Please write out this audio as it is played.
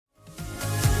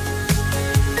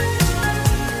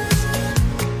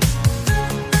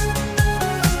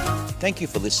Thank you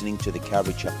for listening to the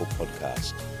Calvary Chapel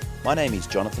podcast. My name is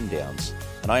Jonathan Downs,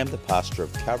 and I am the pastor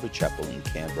of Calvary Chapel in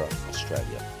Canberra,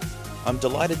 Australia. I'm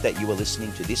delighted that you are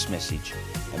listening to this message,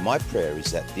 and my prayer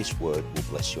is that this word will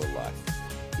bless your life.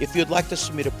 If you'd like to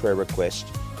submit a prayer request,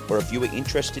 or if you are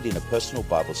interested in a personal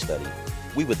Bible study,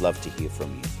 we would love to hear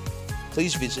from you.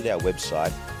 Please visit our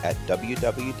website at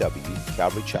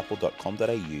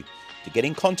www.calvarychapel.com.au to get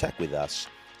in contact with us,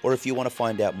 or if you want to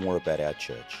find out more about our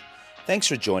church. Thanks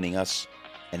for joining us,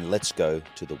 and let's go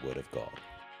to the Word of God.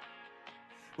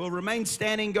 Well, remain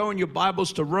standing. Go in your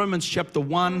Bibles to Romans chapter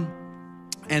 1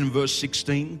 and verse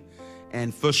 16,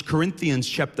 and 1 Corinthians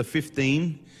chapter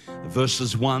 15,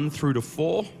 verses 1 through to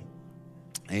 4.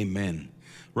 Amen.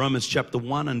 Romans chapter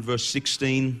 1 and verse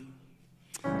 16,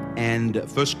 and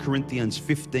 1 Corinthians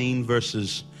 15,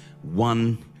 verses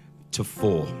 1 to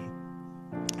 4.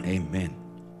 Amen.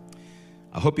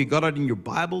 I hope you got it in your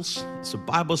Bibles. It's a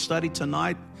Bible study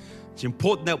tonight. It's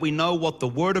important that we know what the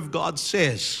Word of God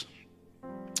says.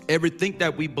 Everything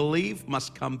that we believe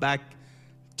must come back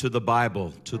to the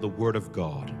Bible, to the Word of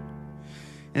God.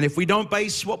 And if we don't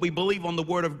base what we believe on the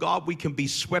Word of God, we can be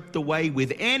swept away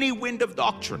with any wind of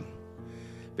doctrine.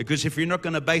 Because if you're not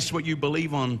going to base what you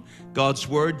believe on God's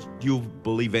Word, you'll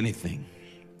believe anything.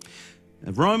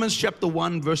 Romans chapter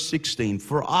 1, verse 16,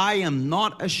 "For I am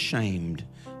not ashamed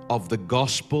of the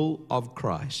gospel of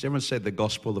Christ." Everyone say the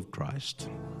gospel of Christ.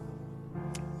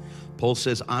 Paul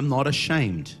says, "I'm not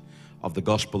ashamed of the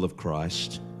gospel of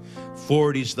Christ,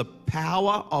 for it is the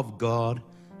power of God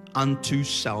unto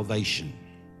salvation.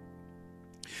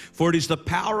 For it is the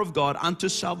power of God unto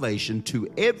salvation to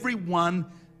everyone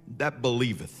that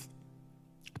believeth,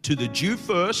 to the Jew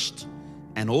first,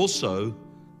 and also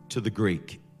to the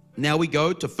Greek." Now we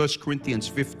go to 1 Corinthians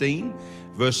 15,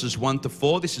 verses 1 to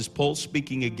 4. This is Paul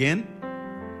speaking again.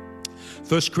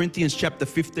 1 Corinthians chapter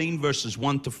 15, verses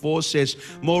 1 to 4 says,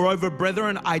 "Moreover,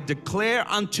 brethren, I declare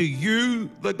unto you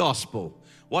the gospel."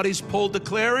 What is Paul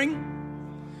declaring?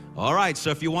 All right,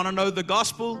 so if you want to know the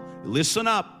gospel, listen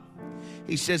up.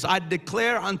 He says, "I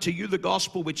declare unto you the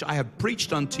gospel which I have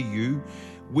preached unto you,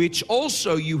 which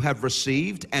also you have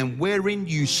received, and wherein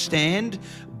you stand,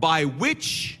 by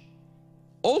which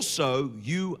also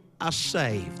you are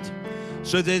saved."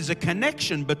 So there's a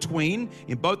connection between,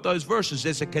 in both those verses,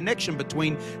 there's a connection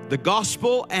between the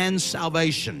gospel and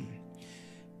salvation.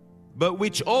 "But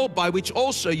by which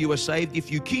also you are saved,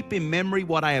 if you keep in memory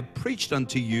what I have preached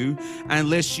unto you,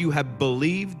 unless you have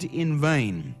believed in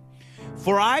vain.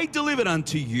 For I delivered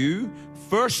unto you,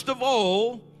 first of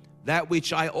all, that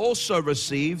which I also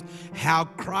received, how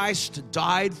Christ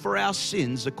died for our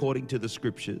sins according to the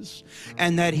Scriptures,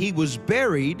 and that he was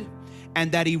buried,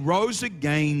 and that he rose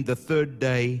again the third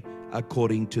day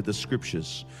according to the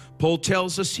Scriptures." Paul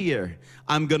tells us here,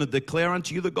 "I'm going to declare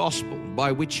unto you the gospel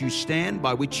by which you stand,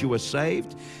 by which you are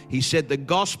saved." He said the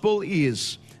gospel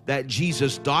is that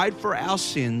Jesus died for our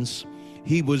sins,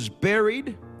 he was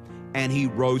buried, and he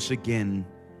rose again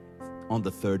on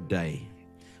the third day.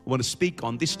 I want to speak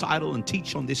on this title and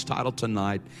teach on this title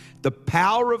tonight, "The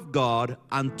Power of God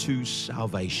unto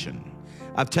Salvation."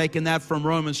 I've taken that from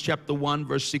Romans chapter 1,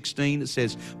 verse 16. It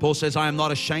says, Paul says, "I am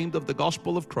not ashamed of the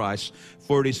gospel of Christ,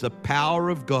 for it is the power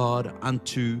of God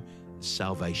unto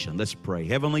salvation." Let's pray.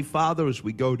 Heavenly Father, as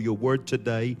we go to your word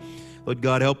today, Lord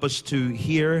God, help us to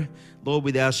hear, Lord,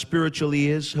 with our spiritual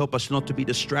ears. Help us not to be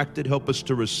distracted. Help us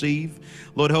to receive.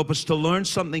 Lord, help us to learn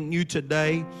something new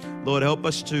today. Lord, help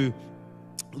us to,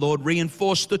 Lord,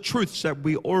 reinforce the truths that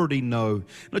we already know,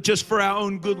 not just for our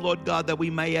own good, Lord God, that we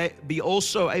may be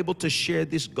also able to share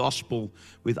this gospel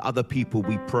with other people,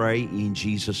 we pray in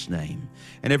Jesus' name.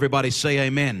 And everybody say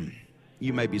amen.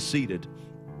 You may be seated.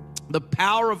 The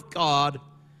power of God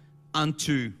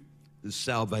unto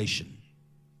salvation.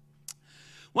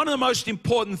 One of the most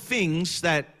important things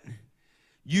that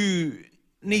you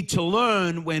need to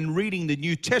learn when reading the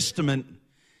New Testament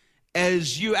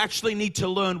as you actually need to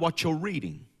learn what you're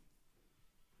reading.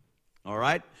 All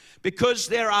right? Because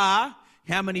there are,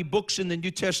 how many books in the New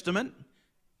Testament?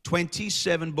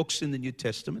 27 books in the New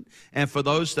Testament. And for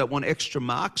those that want extra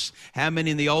marks, how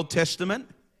many in the Old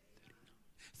Testament?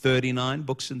 39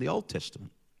 books in the Old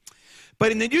Testament.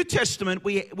 But in the New Testament,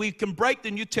 we can break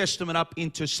the New Testament up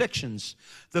into sections.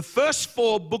 The first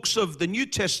 4 books of the New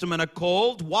Testament are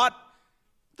called what?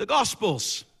 The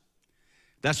Gospels.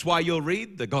 That's why you'll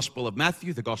read the Gospel of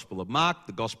Matthew, the Gospel of Mark,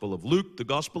 the Gospel of Luke, the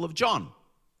Gospel of John.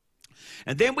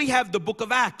 And then we have the book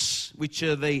of Acts, which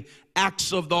are the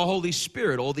Acts of the Holy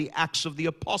Spirit, or the Acts of the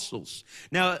Apostles.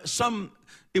 Now, some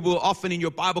people often in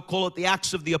your Bible call it the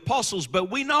Acts of the Apostles,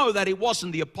 but we know that it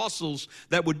wasn't the apostles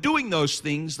that were doing those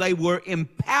things. They were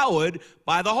empowered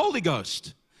by the Holy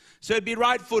Ghost. So it'd be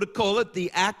rightful to call it the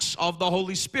Acts of the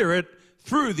Holy Spirit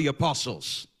through the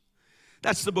apostles.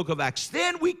 That's the book of Acts.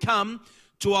 Then we come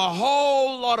to a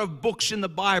whole lot of books in the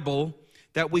Bible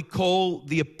that we call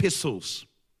the epistles.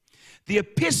 The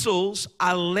epistles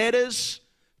are letters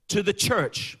to the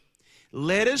church,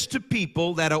 letters to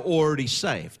people that are already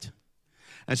saved.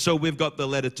 And so we've got the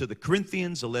letter to the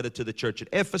Corinthians, the letter to the church at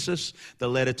Ephesus, the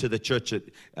letter to the church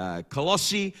at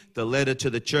Colossae, the letter to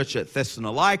the church at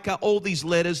Thessalonica, all these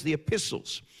letters, the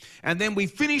epistles. And then we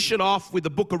finish it off with the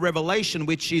book of Revelation,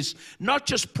 which is not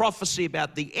just prophecy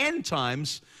about the end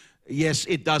times. Yes,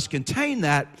 it does contain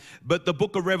that, but the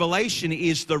book of Revelation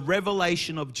is the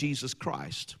revelation of Jesus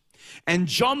Christ. And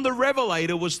John the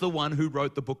Revelator was the one who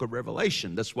wrote the book of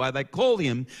Revelation. That's why they call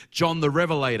him John the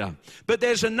Revelator. But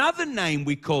there's another name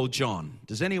we call John.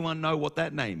 Does anyone know what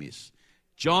that name is?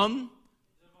 John?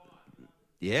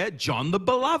 Yeah, John the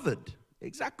Beloved.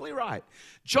 Exactly right.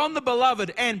 John the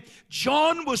Beloved. And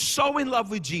John was so in love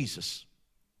with Jesus.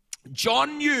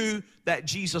 John knew that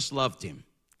Jesus loved him.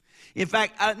 In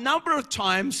fact, a number of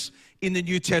times in the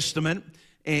New Testament,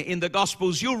 in the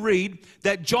Gospels, you'll read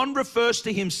that John refers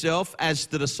to himself as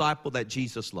the disciple that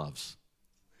Jesus loves.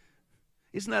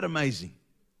 Isn't that amazing?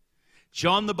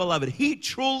 John the Beloved. He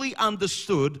truly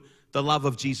understood the love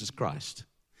of Jesus Christ.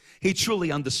 He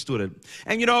truly understood it.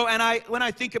 And you know, when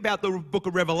I think about the book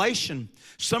of Revelation,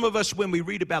 some of us, when we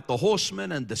read about the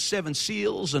horsemen and the seven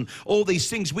seals and all these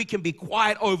things, we can be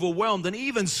quite overwhelmed and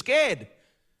even scared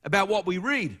about what we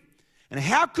read. And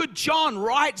how could John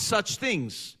write such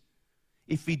things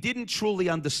if he didn't truly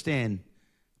understand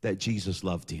that Jesus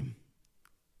loved him?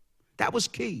 That was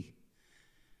key.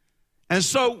 And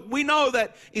so we know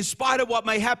that in spite of what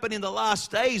may happen in the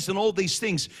last days and all these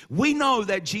things, we know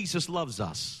that Jesus loves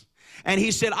us. And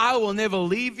he said, I will never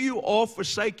leave you or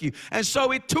forsake you. And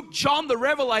so it took John the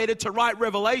Revelator to write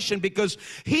Revelation because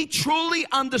he truly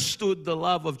understood the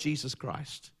love of Jesus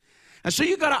Christ. And so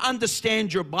you've got to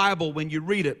understand your Bible when you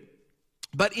read it.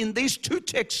 But in these two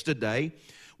texts today,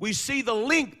 we see the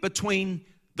link between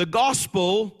the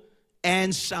gospel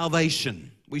and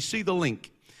salvation. We see the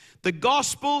link. The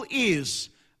gospel is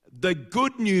the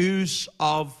good news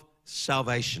of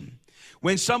salvation.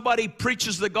 When somebody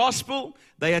preaches the gospel,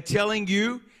 they are telling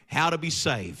you how to be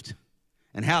saved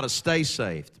and how to stay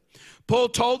saved. Paul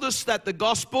told us that the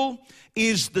gospel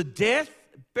is the death,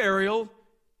 burial,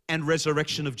 and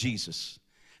resurrection of Jesus.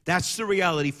 That's the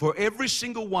reality for every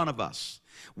single one of us.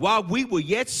 While we were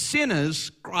yet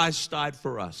sinners, Christ died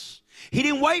for us. He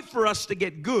didn't wait for us to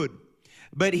get good,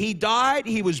 but he died,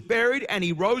 he was buried, and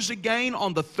he rose again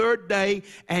on the third day,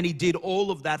 and he did all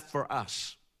of that for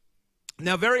us.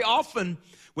 Now, very often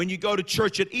when you go to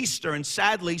church at Easter, and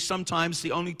sadly, sometimes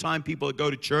the only time people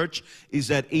go to church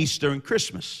is at Easter and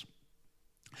Christmas.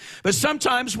 But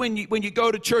sometimes when you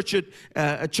go to church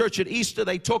at Easter,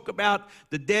 they talk about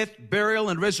the death, burial,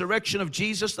 and resurrection of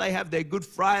Jesus. They have their Good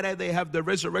Friday, they have their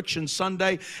Resurrection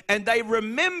Sunday, and they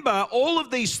remember all of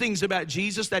these things about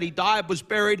Jesus, that he died, was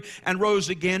buried, and rose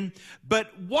again.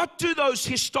 But what do those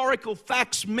historical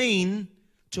facts mean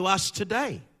to us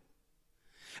today?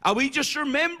 Are we just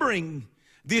remembering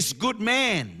this good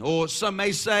man, or some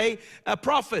may say a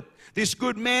prophet, this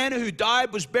good man who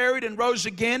died, was buried, and rose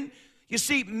again? You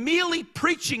see, merely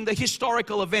preaching the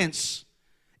historical events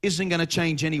isn't going to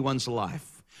change anyone's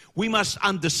life. We must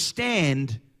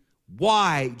understand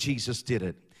why Jesus did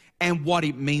it and what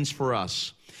it means for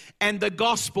us. And the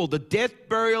gospel, the death,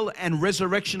 burial, and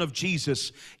resurrection of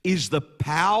Jesus is the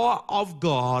power of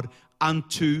God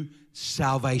unto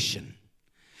salvation.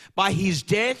 By his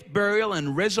death, burial,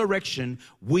 and resurrection,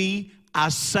 we are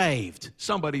saved.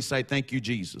 Somebody say, thank you,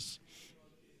 Jesus.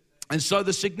 And so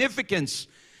the significance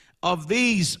of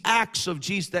these acts of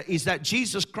Jesus is that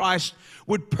Jesus Christ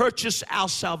would purchase our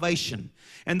salvation.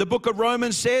 And the book of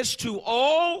Romans says, to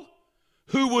all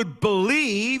who would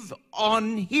believe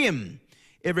on him.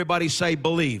 Everybody say,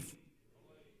 believe.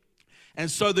 And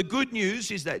so the good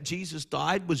news is that Jesus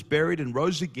died, was buried, and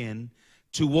rose again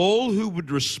to all who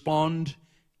would respond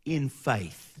in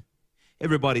faith.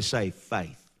 Everybody say,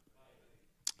 faith.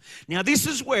 Now, this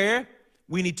is where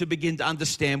we need to begin to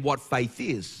understand what faith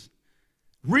is.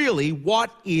 Really, what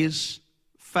is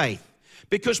faith?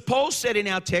 Because Paul said in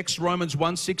our text, Romans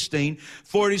 1:16,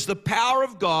 for it is the power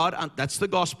of God, that's the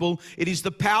gospel, it is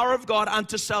the power of God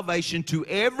unto salvation to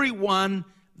everyone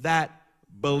that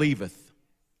believeth.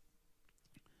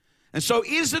 And so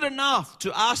is it enough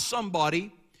to ask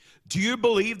somebody, do you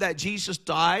believe that Jesus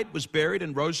died, was buried,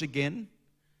 and rose again?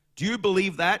 Do you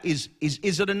believe that? Is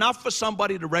it enough for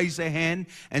somebody to raise their hand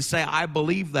and say, I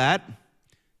believe that?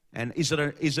 And is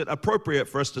it appropriate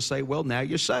for us to say, well, now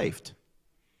you're saved?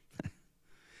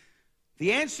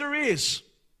 The answer is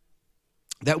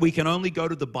that we can only go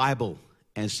to the Bible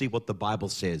and see what the Bible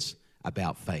says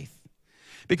about faith.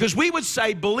 Because we would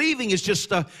say believing is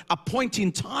just a point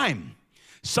in time,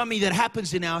 something that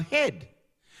happens in our head.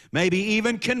 Maybe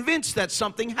even convinced that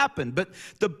something happened. But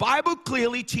the Bible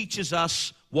clearly teaches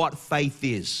us what faith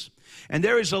is. And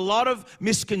there is a lot of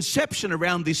misconception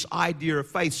around this idea of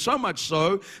faith, so much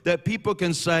so that people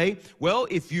can say, well,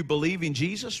 if you believe in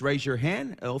Jesus, raise your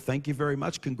hand. Oh, thank you very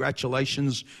much.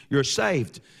 Congratulations, you're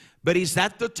saved. But is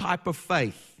that the type of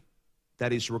faith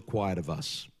that is required of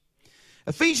us?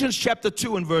 Ephesians chapter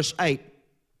 2 and verse 8.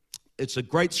 It's a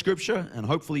great scripture, and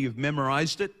hopefully you've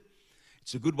memorized it.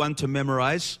 It's a good one to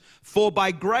memorize. For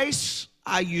by grace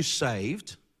are you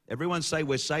saved. Everyone say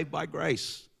we're saved by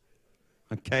grace.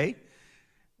 Okay?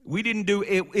 We didn't do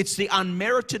it. It's the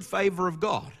unmerited favor of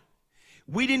God.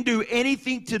 We didn't do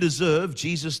anything to deserve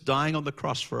Jesus dying on the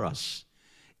cross for us.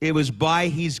 It was by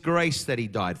His grace that He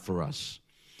died for us.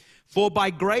 For by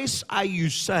grace are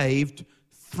you saved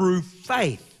through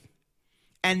faith,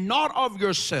 and not of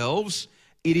yourselves.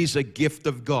 It is a gift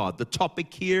of God. The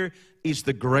topic here is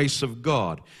the grace of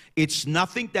God. It's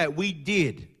nothing that we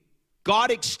did.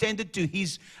 God extended to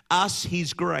us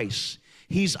His grace,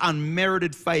 His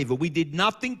unmerited favor. We did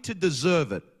nothing to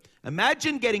deserve it.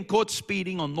 Imagine getting caught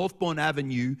speeding on Northbourne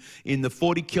Avenue in the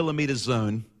 40-kilometer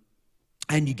zone,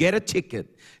 and you get a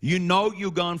ticket. You know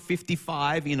you're going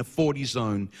 55 in a 40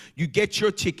 zone. You get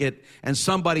your ticket, and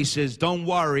somebody says, don't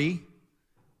worry,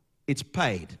 it's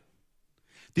paid.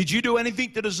 Did you do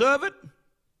anything to deserve it?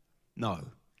 No.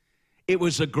 It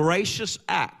was a gracious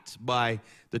act by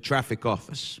the traffic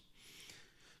office.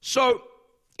 So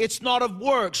it's not of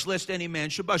works, lest any man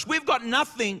should boast. We've got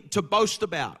nothing to boast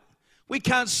about. We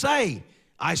can't say,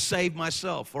 I saved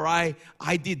myself, or I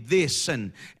did this,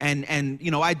 and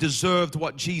you know, I deserved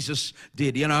what Jesus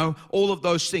did, you know, all of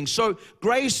those things. So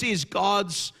grace is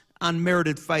God's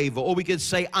unmerited favor, or we could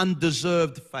say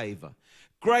undeserved favor.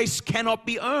 Grace cannot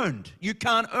be earned. You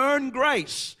can't earn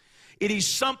grace. It is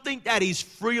something that is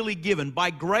freely given.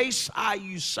 By grace are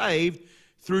you saved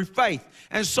through faith.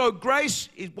 And so grace,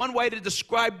 is one way to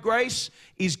describe grace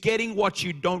is getting what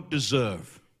you don't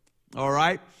deserve. All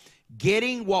right?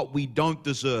 Getting what we don't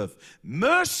deserve.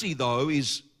 Mercy, though,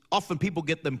 is often people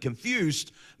get them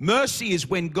confused. Mercy is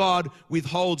when God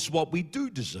withholds what we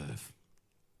do deserve.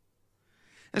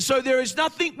 And so there is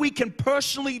nothing we can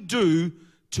personally do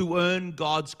to earn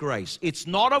God's grace. It's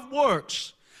not of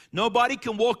works. Nobody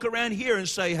can walk around here and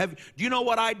say, do you know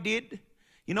what I did?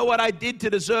 You know what I did to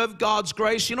deserve God's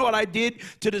grace? You know what I did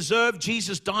to deserve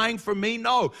Jesus dying for me?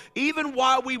 No. Even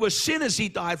while we were sinners, He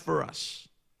died for us.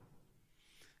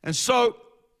 And so,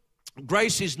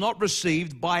 grace is not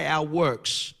received by our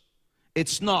works.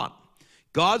 It's not.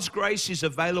 God's grace is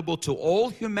available to all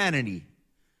humanity.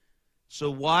 So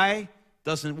why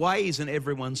isn't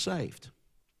everyone saved?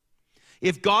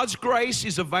 If God's grace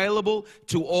is available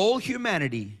to all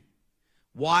humanity,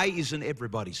 why isn't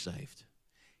everybody saved?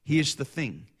 Here's the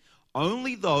thing.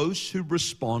 Only those who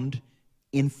respond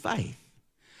in faith.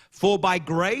 For by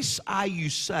grace are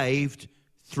you saved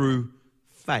through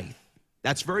faith.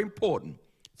 That's very important.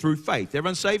 Through faith.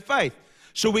 Everyone say faith.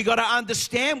 So we got to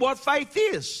understand what faith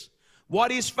is.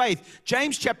 What is faith?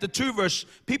 James chapter 2 verse,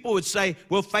 people would say,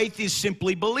 well, faith is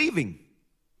simply believing.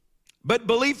 But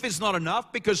belief is not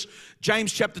enough, because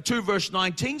James chapter 2 verse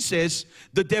 19 says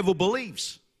the devil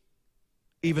believes.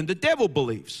 Even the devil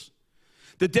believes.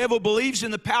 The devil believes in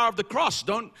the power of the cross.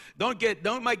 Don't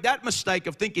make that mistake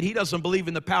of thinking he doesn't believe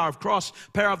in the power of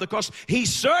the cross. He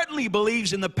certainly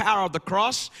believes in the power of the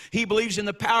cross. He believes in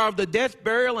the power of the death,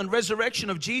 burial, and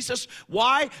resurrection of Jesus.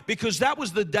 Why? Because that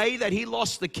was the day that he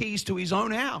lost the keys to his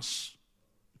own house.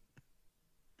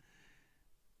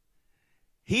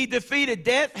 He defeated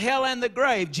death, hell, and the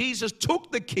grave. Jesus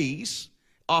took the keys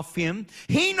off him.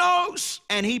 He knows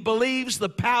and he believes the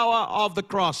power of the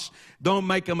cross. Don't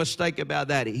make a mistake about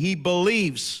that. He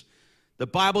believes. The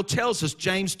Bible tells us,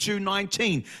 James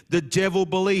 2:19, the devil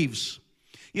believes.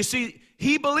 You see,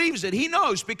 he believes it. He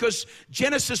knows, because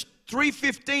Genesis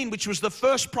 3:15, which was the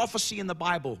first prophecy in the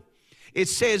Bible, it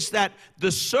says that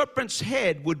the serpent's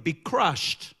head would be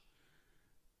crushed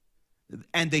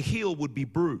and the heel would be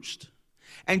bruised.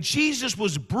 And Jesus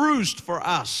was bruised for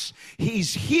us.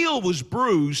 His heel was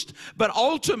bruised, but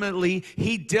ultimately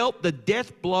he dealt the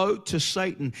death blow to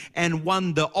Satan and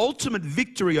won the ultimate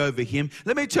victory over him.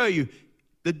 Let me tell you,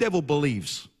 the devil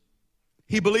believes.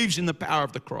 He believes in the power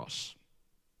of the cross.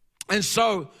 And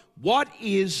so, what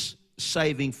is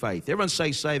saving faith? Everyone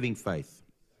say saving faith.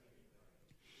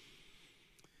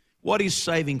 What is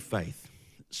saving faith?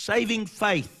 Saving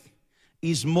faith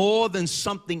is more than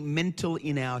something mental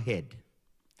in our head.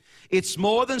 It's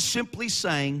more than simply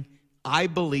saying, I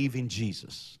believe in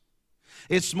Jesus.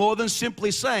 It's more than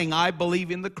simply saying, I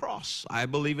believe in the cross. I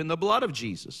believe in the blood of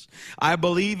Jesus. I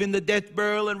believe in the death,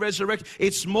 burial, and resurrection.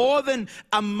 It's more than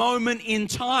a moment in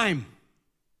time.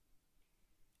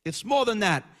 It's more than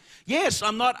that. Yes,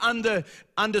 I'm not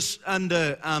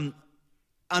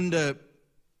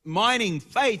undermining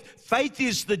faith. Faith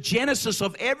is the genesis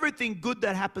of everything good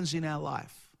that happens in our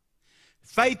life.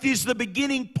 Faith is the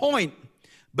beginning point.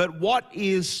 But what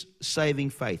is saving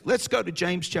faith? Let's go to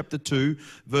James chapter 2,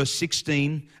 verse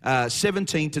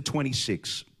 17 to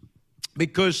 26.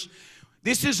 Because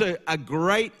this is a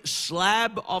great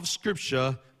slab of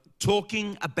scripture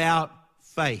talking about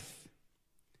faith.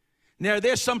 Now,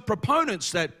 there's some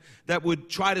proponents that would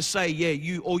try to say,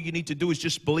 yeah, all you need to do is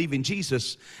just believe in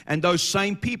Jesus. And those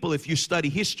same people, if you study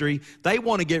history, they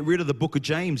want to get rid of the book of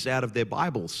James out of their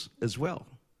Bibles as well.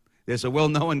 There's a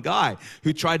well-known guy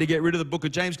who tried to get rid of the book of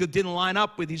James because it didn't line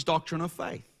up with his doctrine of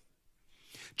faith.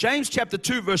 James chapter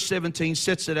 2, verse 17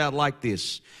 sets it out like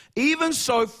this. Even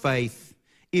so, faith,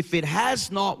 if it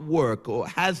has not work or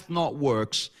hath not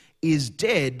works, is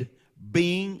dead,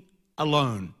 being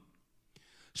alone.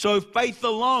 So faith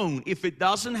alone, if it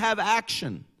doesn't have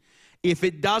action, if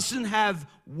it doesn't have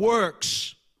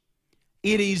works,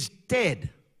 it is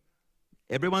dead.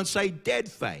 Everyone say dead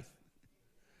faith.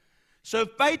 So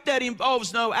faith that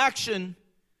involves no action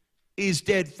is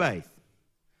dead faith.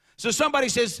 So somebody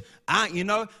says,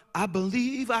 I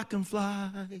believe I can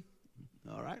fly.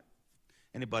 All right.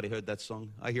 Anybody heard that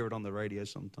song? I hear it on the radio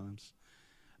sometimes.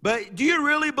 But do you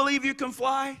really believe you can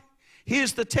fly?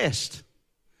 Here's the test.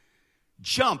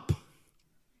 Jump.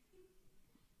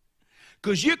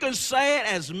 Because you can say it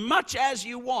as much as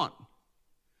you want.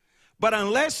 But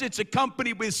unless it's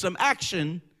accompanied with some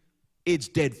action, it's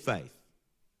dead faith.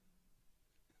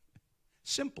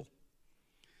 Simple.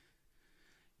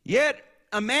 Yet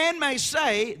a man may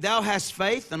say, thou hast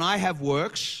faith and I have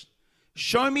works.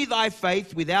 Show me thy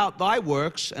faith without thy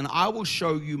works, and I will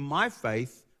show you my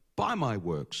faith by my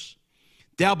works.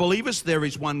 Thou believest there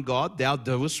is one God, thou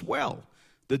doest well.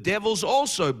 The devils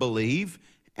also believe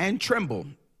and tremble.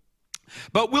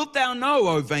 But wilt thou know,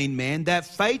 O vain man, that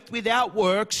faith without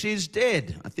works is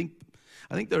dead? I think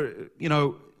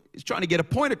he's trying to get a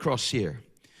point across here.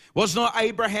 Was not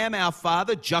Abraham our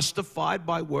father justified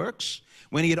by works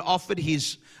when he had offered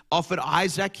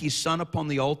Isaac his son upon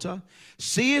the altar?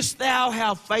 Seest thou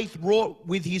how faith wrought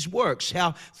with his works,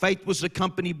 how faith was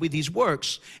accompanied with his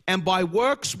works, and by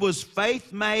works was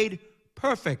faith made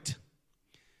perfect.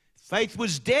 Faith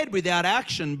was dead without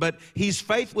action, but his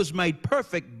faith was made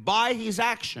perfect by his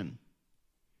action.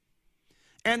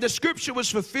 And the scripture was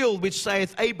fulfilled, which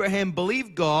saith, Abraham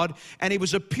believed God, and it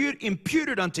was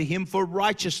imputed unto him for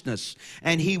righteousness,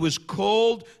 and he was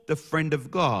called the friend of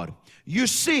God. You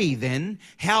see, then,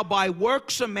 how by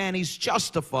works a man is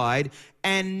justified,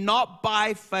 and not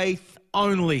by faith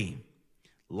only.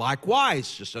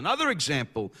 Likewise, just another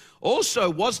example, also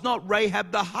was not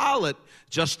Rahab the harlot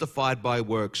justified by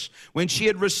works, when she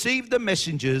had received the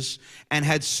messengers and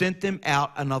had sent them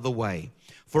out another way?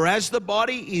 For as the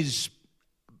body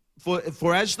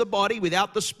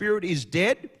without the spirit is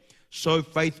dead, so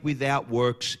faith without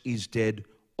works is dead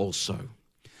also.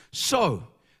 So,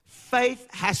 faith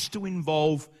has to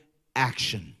involve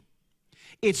action.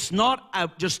 It's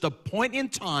not just a point in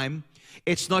time.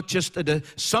 It's not just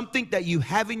something that you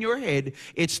have in your head.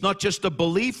 It's not just a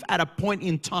belief at a point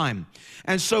in time.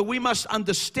 And so we must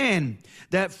understand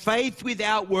that faith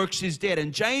without works is dead.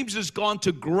 And James has gone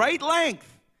to great length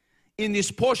in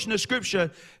this portion of Scripture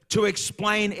to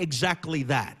explain exactly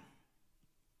that.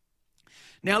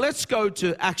 Now let's go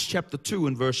to Acts chapter 2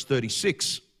 and verse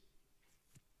 36.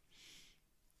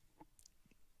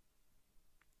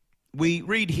 We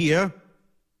read here,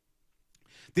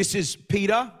 this is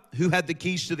Peter who had the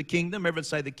keys to the kingdom. Everyone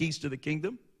say the keys to the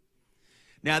kingdom.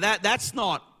 Now that's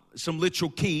not some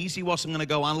literal keys. He wasn't going to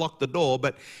go unlock the door,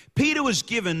 but Peter was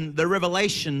given the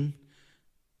revelation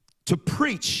to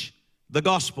preach the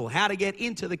gospel, how to get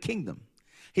into the kingdom.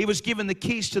 He was given the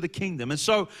keys to the kingdom. And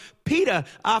so Peter,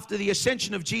 after the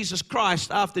ascension of Jesus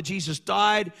Christ, after Jesus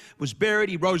died, was buried,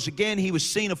 he rose again, he was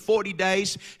seen of 40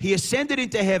 days, he ascended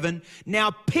into heaven.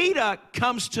 Now Peter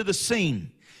comes to the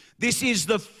scene. This is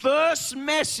the first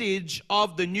message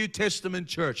of the New Testament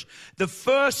church, the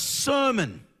first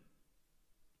sermon.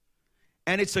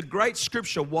 And it's a great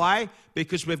scripture. Why?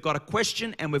 Because we've got a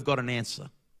question and we've got an answer.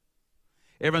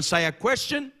 Everyone say a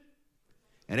question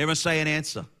and everyone say an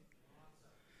answer.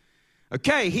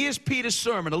 Okay, here's Peter's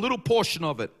sermon, a little portion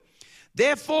of it.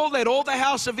 Therefore, let all the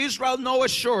house of Israel know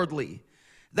assuredly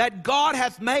that God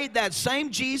hath made that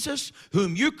same Jesus,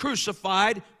 whom you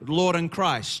crucified, Lord and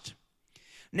Christ.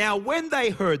 Now when they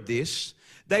heard this,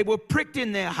 they were pricked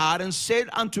in their heart, and said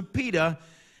unto Peter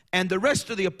and the rest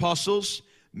of the apostles,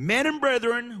 Men and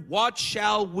brethren, what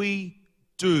shall we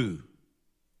do?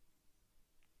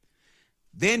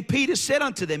 Then Peter said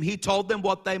unto them, he told them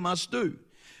what they must do.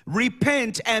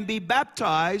 Repent and be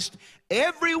baptized,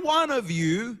 every one of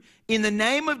you, in the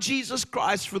name of Jesus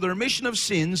Christ for the remission of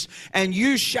sins, and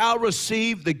you shall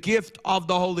receive the gift of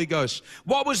the Holy Ghost.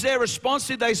 What was their response?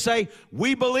 Did they say,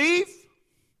 we believe?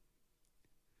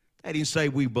 They didn't say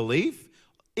we believe.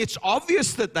 It's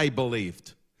obvious that they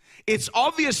believed. It's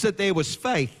obvious that there was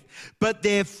faith. But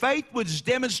their faith was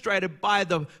demonstrated by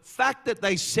the fact that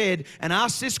they said and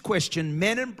asked this question,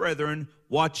 Men and brethren,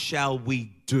 what shall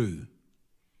we do?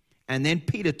 And then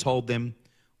Peter told them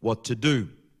what to do.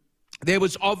 There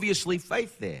was obviously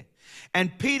faith there.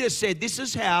 And Peter said, this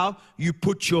is how you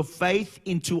put your faith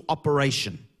into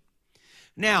operation.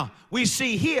 Now, we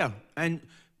see here, and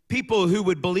people who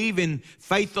would believe in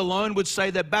faith alone would say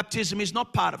that baptism is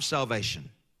not part of salvation.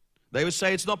 They would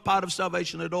say it's not part of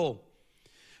salvation at all.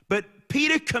 But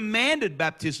Peter commanded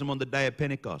baptism on the day of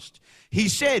Pentecost. He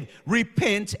said,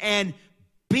 repent and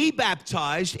be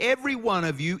baptized, every one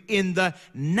of you, in the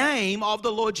name of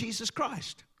the Lord Jesus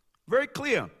Christ. Very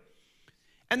clear.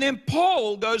 And then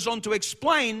Paul goes on to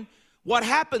explain what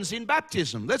happens in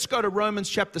baptism. Let's go to Romans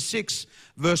chapter 6,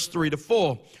 verse 3 to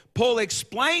 4. Paul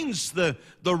explains the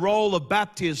role of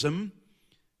baptism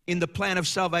in the plan of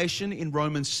salvation in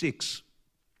Romans 6.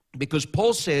 Because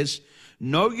Paul says,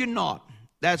 know you not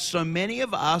that so many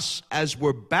of us as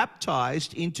were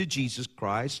baptized into Jesus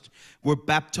Christ were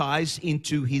baptized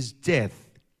into his death.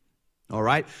 All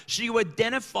right? So you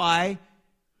identify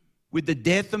with the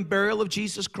death and burial of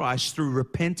Jesus Christ through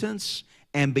repentance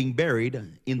and being buried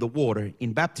in the water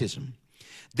in baptism.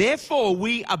 Therefore,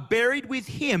 we are buried with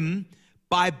him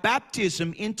by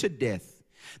baptism into death,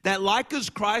 that like as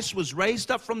Christ was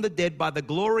raised up from the dead by the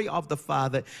glory of the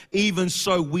Father, even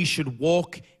so we should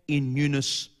walk in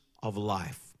newness of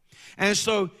life. And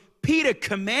so Peter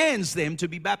commands them to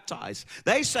be baptized.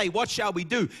 They say, what shall we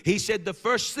do? He said the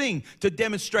first thing to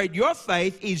demonstrate your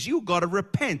faith is you've got to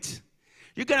repent.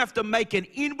 You're going to have to make an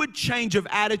inward change of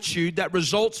attitude that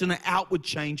results in an outward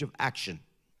change of action.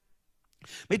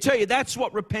 Let me tell you, that's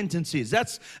what repentance is.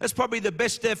 That's probably the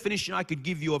best definition I could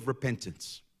give you of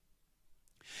repentance.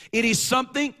 It is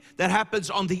something that happens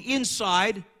on the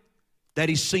inside that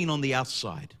is seen on the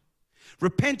outside.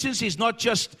 Repentance is not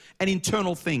just an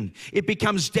internal thing. It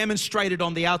becomes demonstrated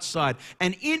on the outside.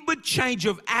 An inward change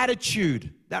of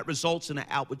attitude that results in an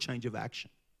outward change of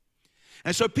action.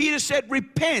 And so Peter said,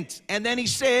 repent. And then he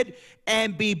said,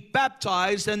 and be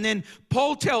baptized. And then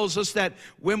Paul tells us that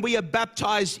when we are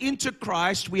baptized into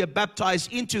Christ, we are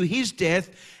baptized into his death,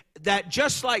 that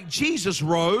just like Jesus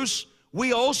rose,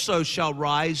 we also shall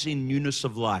rise in newness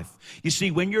of life. You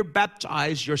see, when you're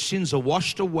baptized, your sins are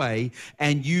washed away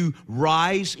and you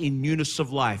rise in newness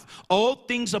of life. Old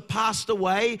things are passed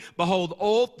away. Behold,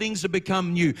 all things have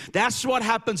become new. That's what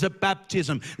happens at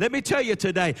baptism. Let me tell you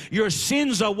today, your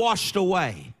sins are washed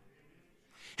away.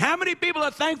 How many people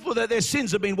are thankful that their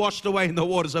sins have been washed away in the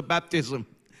waters of baptism?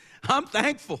 I'm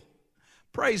thankful.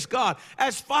 Praise God.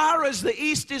 As far as the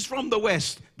east is from the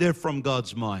west, they're from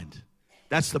God's mind.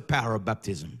 That's the power of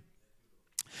baptism.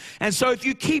 And so if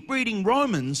you keep reading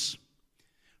Romans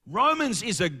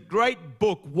is a great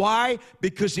book. Why?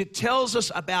 Because it tells us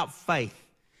about faith.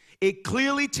 It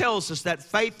clearly tells us that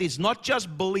faith is not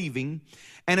just believing,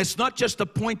 and it's not just a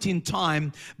point in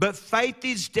time, but faith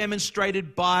is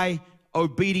demonstrated by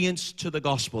obedience to the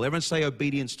gospel. Everyone say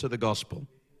obedience to the gospel.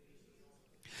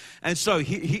 And so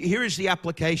here is the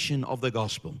application of the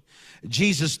gospel.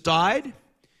 Jesus died.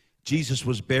 Jesus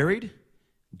was buried.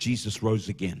 Jesus rose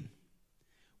again.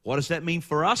 What does that mean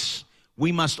for us?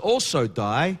 We must also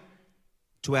die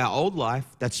to our old life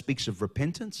that speaks of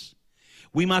repentance.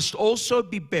 We must also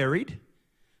be buried.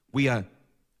 We are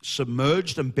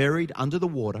submerged and buried under the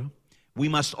water. We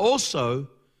must also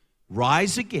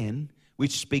rise again,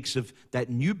 which speaks of that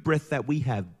new breath that we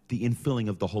have, the infilling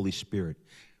of the Holy Spirit.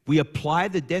 We apply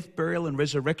the death, burial, and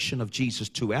resurrection of Jesus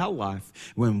to our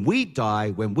life when we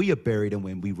die, when we are buried, and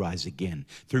when we rise again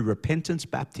through repentance,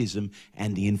 baptism,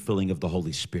 and the infilling of the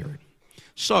Holy Spirit.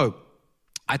 So,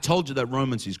 I told you that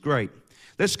Romans is great.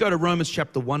 Let's go to Romans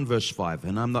chapter 1, verse 5.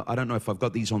 And I don't know if I've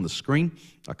got these on the screen.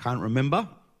 I can't remember.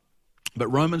 But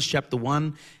Romans chapter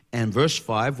 1 and verse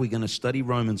 5, we're going to study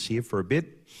Romans here for a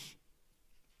bit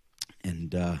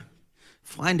and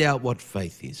find out what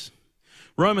faith is.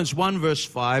 Romans 1 verse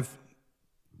 5,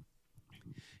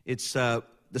 it's the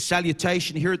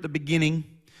salutation here at the beginning.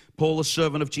 Paul, a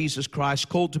servant of Jesus Christ,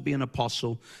 called to be an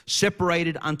apostle,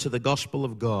 separated unto the gospel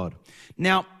of God.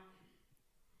 Now,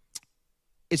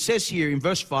 it says here in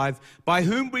verse 5, by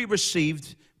whom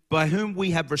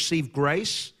we have received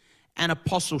grace and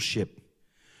apostleship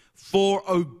for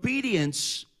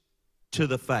obedience to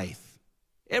the faith.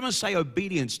 Everyone say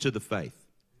obedience to the faith.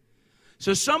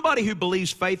 So somebody who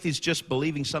believes faith is just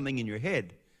believing something in your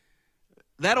head,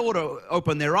 that ought to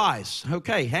open their eyes.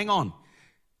 Okay, hang on.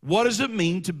 What does it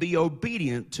mean to be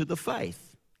obedient to the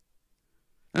faith?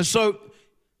 And so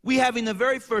we have in the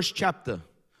very first chapter,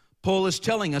 Paul is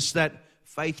telling us that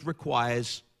faith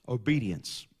requires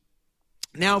obedience.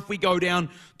 Now, if we go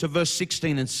down to verse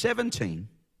 16 and 17,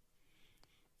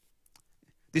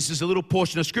 this is a little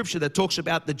portion of Scripture that talks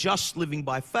about the just living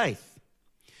by faith.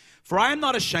 For I am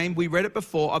not ashamed, we read it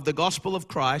before, of the gospel of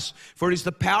Christ, for it is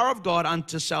the power of God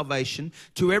unto salvation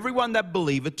to everyone that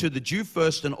believeth, to the Jew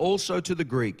first and also to the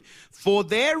Greek. For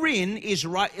therein is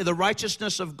the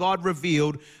righteousness of God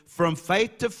revealed from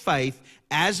faith to faith,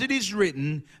 as it is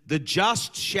written, the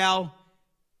just shall,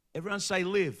 everyone say,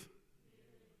 live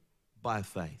by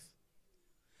faith.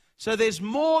 So there's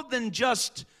more than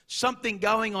just something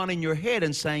going on in your head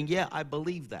and saying, yeah, I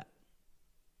believe that.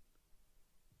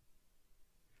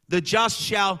 The just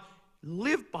shall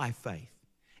live by faith.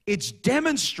 It's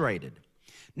demonstrated.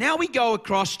 Now we go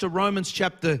across to Romans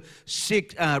chapter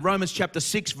 6,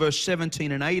 verse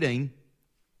 17 and 18.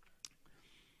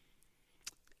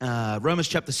 Romans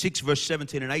chapter 6, verse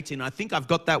 17 and 18. I think I've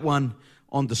got that one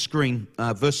on the screen.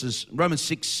 Romans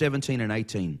 6, 17 and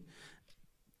 18.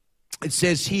 It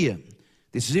says here,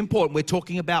 this is important. We're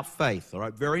talking about faith, all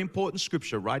right? Very important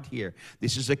scripture right here.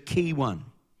 This is a key one.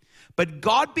 But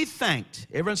God be thanked.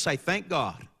 Everyone say, thank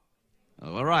God.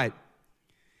 All right.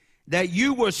 That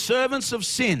you were servants of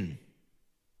sin.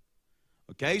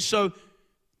 Okay, so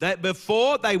that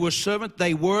before they were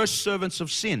servants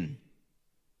of sin.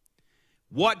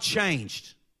 What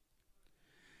changed?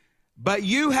 But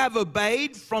you have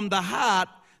obeyed from the heart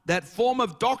that form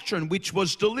of doctrine which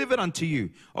was delivered unto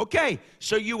you. Okay,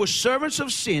 so you were servants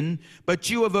of sin, but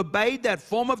you have obeyed that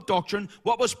form of doctrine.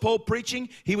 What was Paul preaching?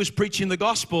 He was preaching the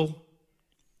gospel.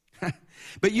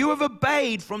 But you have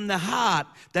obeyed from the heart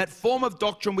that form of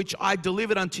doctrine which I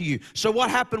delivered unto you. So what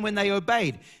happened when they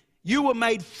obeyed? You were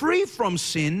made free from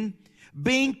sin,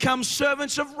 become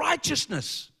servants of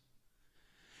righteousness.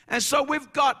 And so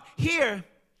we've got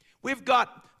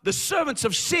the servants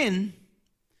of sin,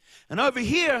 and over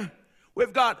here,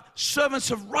 we've got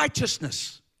servants of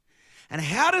righteousness. And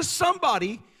how does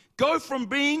somebody go from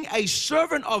being a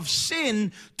servant of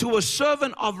sin to a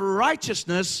servant of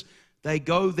righteousness? They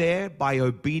go there by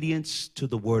obedience to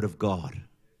the Word of God.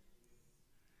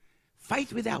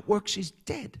 Faith without works is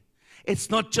dead. It's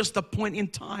not just a point in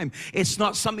time. It's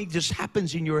not something that just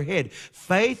happens in your head.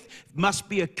 Faith must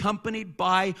be accompanied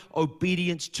by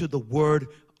obedience to the Word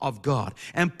of God.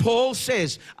 And Paul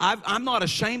says, I'm not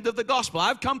ashamed of the gospel.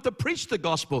 I've come to preach the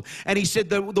gospel. And he said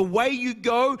the way you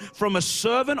go from a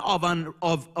servant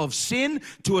of sin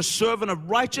to a servant of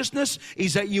righteousness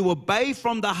is that you obey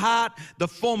from the heart the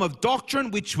form of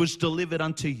doctrine which was delivered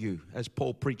unto you, as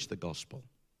Paul preached the gospel.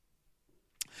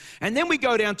 And then we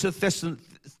go down to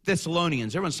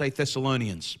Thessalonians. Everyone say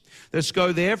Thessalonians. Let's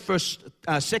go there. 2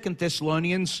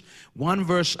 Thessalonians 1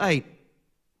 verse 8.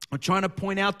 I'm trying to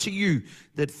point out to you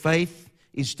that faith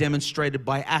is demonstrated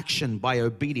by action, by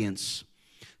obedience.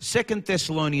 2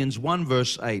 Thessalonians 1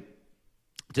 verse 8.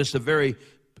 Just a very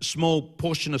small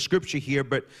portion of scripture here,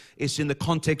 but it's in the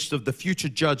context of the future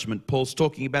judgment. Paul's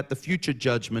talking about the future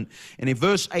judgment. And in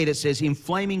verse 8 it says, in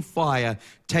flaming fire,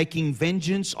 taking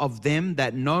vengeance of them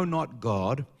that know not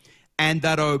God and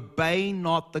that obey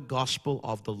not the gospel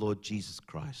of the Lord Jesus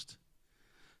Christ.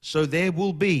 So there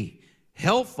will be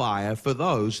hellfire for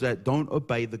those that don't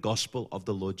obey the gospel of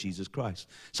the Lord Jesus Christ.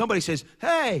 Somebody says,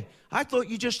 hey, I thought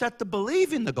you just had to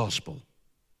believe in the gospel.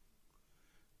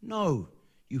 No,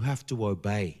 you have to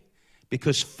obey,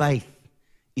 because faith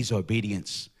is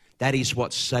obedience. That is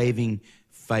what saving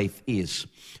faith is.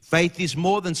 Faith is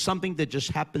more than something that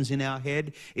just happens in our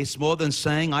head. It's more than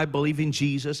saying, I believe in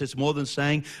Jesus. It's more than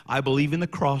saying, I believe in the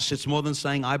cross. It's more than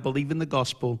saying, I believe in the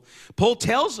gospel. Paul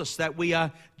tells us that we are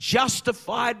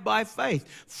justified by faith.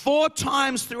 4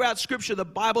 times throughout Scripture, the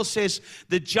Bible says,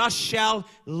 the just shall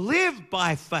live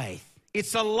by faith.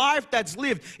 It's a life that's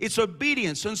lived. It's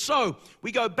obedience. And so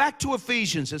we go back to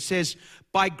Ephesians. It says,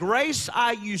 by grace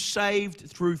are you saved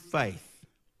through faith.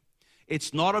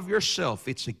 It's not of yourself.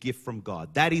 It's a gift from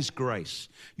God. That is grace.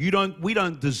 We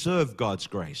don't deserve God's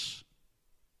grace.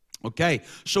 Okay,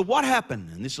 so what happened?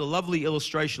 And this is a lovely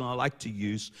illustration I like to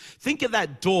use. Think of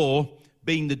that door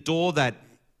being the door that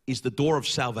is the door of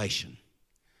salvation.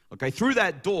 Okay, through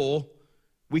that door,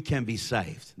 we can be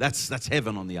saved. That's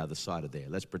heaven on the other side of there.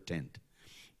 Let's pretend.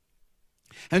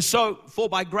 And so, for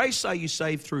by grace are you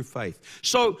saved through faith.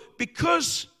 So,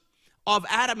 because of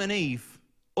Adam and Eve,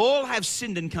 all have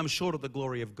sinned and come short of the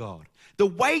glory of God. The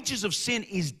wages of sin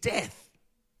is death.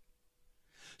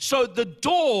 So, the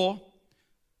door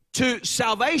to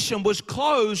salvation was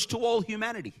closed to all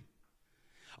humanity.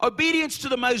 Obedience to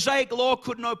the Mosaic law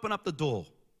couldn't open up the door.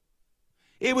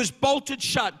 It was bolted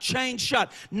shut, chained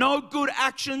shut. No good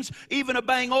actions, even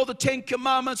obeying all the 10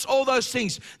 commandments, all those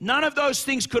things. None of those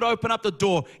things could open up the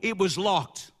door. It was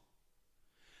locked.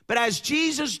 But as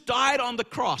Jesus died on the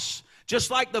cross, just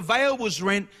like the veil was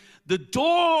rent, the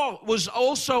door was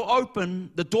also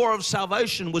open. The door of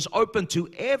salvation was open to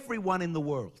everyone in the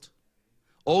world,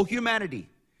 all humanity.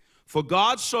 For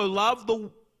God so loved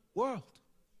the world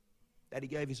that he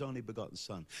gave his only begotten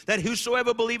Son, that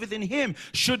whosoever believeth in him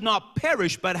should not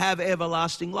perish but have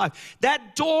everlasting life.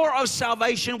 That door of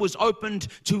salvation was opened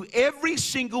to every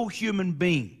single human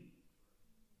being.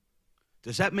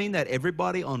 Does that mean that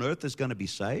everybody on earth is going to be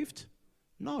saved?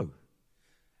 No.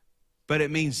 But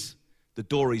it means the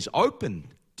door is open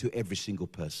to every single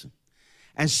person.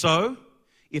 And so,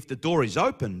 if the door is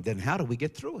open, then how do we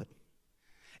get through it?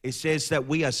 It says that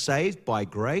we are saved by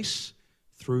grace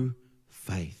through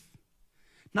faith.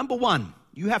 Number one,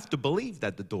 you have to believe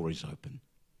that the door is open.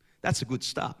 That's a good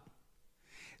start.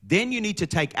 Then you need to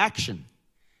take action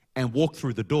and walk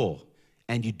through the door.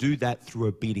 And you do that through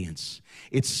obedience.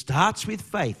 It starts with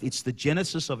faith. It's the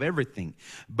genesis of everything.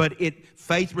 But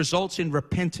faith results in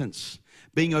repentance,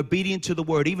 being obedient to the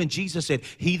word. Even Jesus said,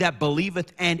 he that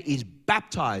believeth and is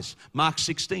baptized, Mark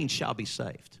 16, shall be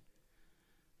saved.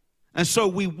 And so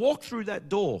we walk through that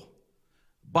door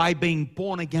by being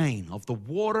born again of the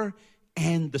water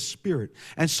and the Spirit.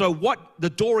 And so the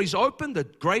door is open, the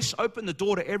grace open, the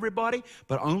door to everybody,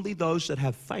 but only those that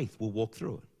have faith will walk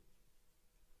through it.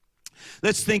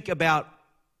 Let's think about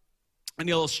an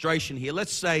illustration here.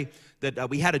 Let's say that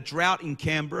we had a drought in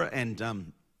Canberra and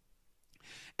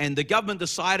the government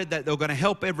decided that they were going to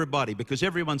help everybody because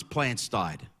everyone's plants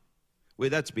died. Well,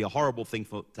 that'd be a horrible thing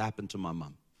to happen to my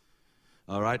mum.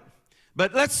 All right?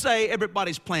 But let's say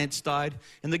everybody's plants died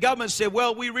and the government said,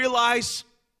 well, we realize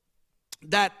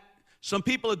that some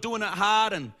people are doing it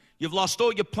hard and you've lost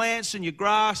all your plants and your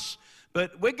grass,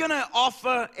 but we're going to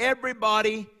offer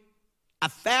everybody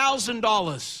 $1,000.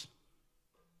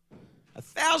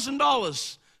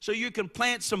 $1,000 so you can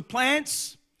plant some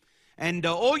plants, and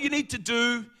all you need to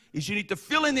do is you need to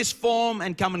fill in this form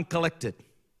and come and collect it.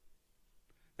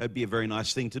 That'd be a very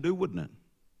nice thing to do, wouldn't it?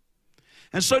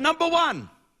 And so number one,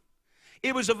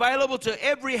 it was available to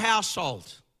every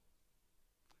household.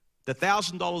 The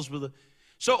 $1,000 with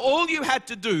So all you had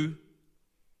to do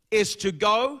is to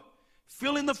go,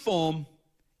 fill in the form,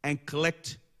 and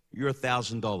collect your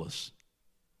 $1,000.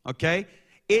 Okay?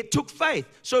 It took faith.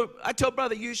 So I tell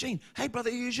Brother Eugene, hey,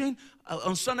 Brother Eugene,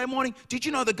 on Sunday morning, did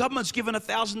you know the government's given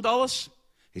 $1,000?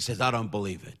 He says, I don't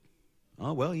believe it.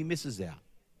 Oh, well, he misses out.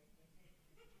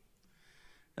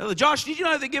 Josh, did you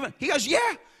know they're giving? He goes,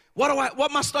 yeah.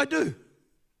 What must I do?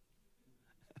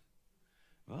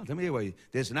 Well, let me tell you,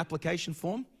 there's an application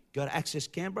form. Go to Access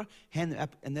Canberra, hand the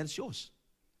app, and then it's yours.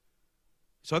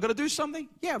 So I got to do something?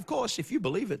 Yeah, of course. If you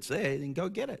believe it's there, then go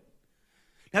get it.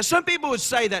 Now, some people would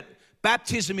say that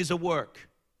baptism is a work.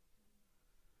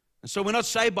 And so we're not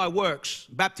saved by works.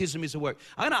 Baptism is a work.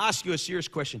 I'm going to ask you a serious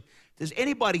question. Does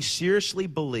anybody seriously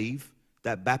believe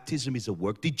that baptism is a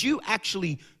work? Did you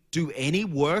actually do any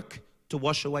work to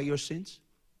wash away your sins?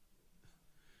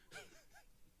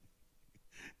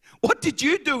 What did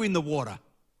you do in the water?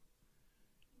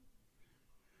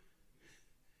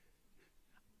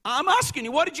 I'm asking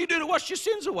you, what did you do to wash your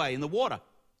sins away in the water?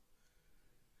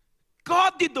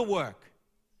 God did the work.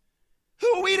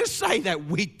 Who are we to say that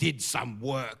we did some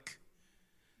work?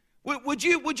 Would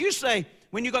you say,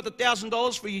 when you got the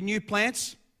 $1,000 for your new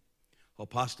plants, oh,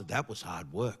 Pastor, that was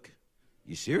hard work.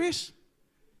 You serious?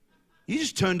 You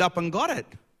just turned up and got it.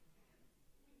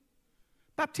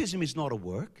 Baptism is not a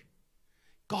work.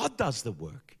 God does the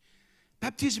work.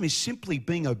 Baptism is simply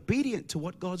being obedient to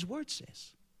what God's word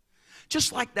says.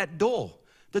 Just like that door.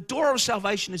 The door of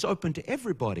salvation is open to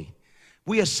everybody.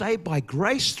 We are saved by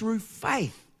grace through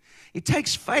faith. It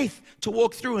takes faith to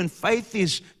walk through, and faith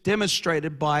is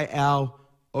demonstrated by our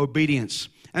obedience.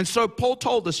 And so Paul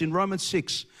told us in Romans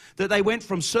 6 that they went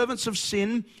from servants of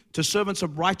sin to servants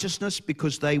of righteousness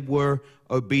because they were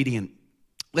obedient.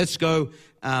 Let's go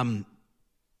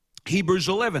Hebrews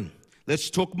 11. Let's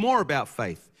talk more about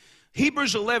faith.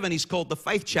 Hebrews 11 is called the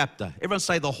faith chapter. Everyone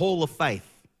say the hall of faith.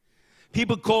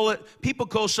 People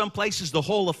call some places the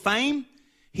Hall of Fame.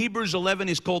 Hebrews 11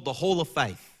 is called the Hall of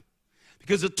Faith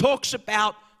because it talks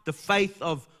about the faith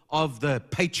of the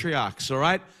patriarchs, all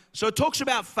right? So it talks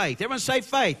about faith. Everyone say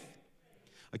faith.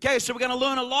 Okay, so we're going to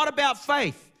learn a lot about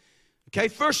faith. Okay,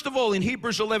 first of all, in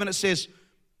Hebrews 11 it says,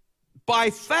 by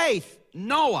faith,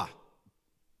 Noah.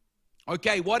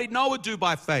 Okay, what did Noah do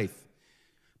by faith?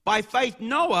 By faith,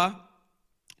 Noah,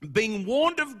 being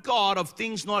warned of God of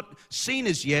things not seen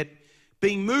as yet,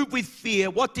 being moved with fear,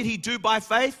 what did he do by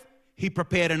faith? He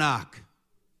prepared an ark.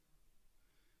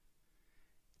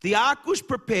 The ark was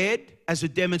prepared as a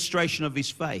demonstration of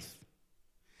his faith.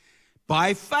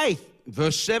 By faith,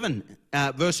 verse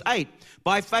 8,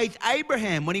 by faith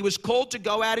Abraham, when he was called to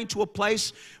go out into a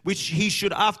place which he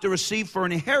should after receive for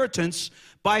an inheritance,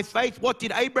 by faith, what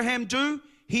did Abraham do?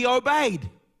 He obeyed.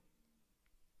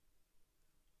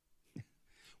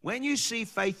 When you see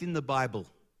faith in the Bible,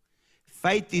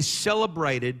 faith is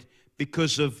celebrated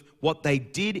because of what they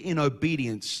did in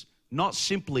obedience, not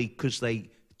simply because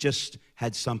they just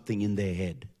had something in their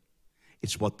head.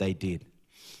 It's what they did.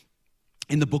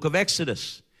 In the book of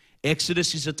Exodus,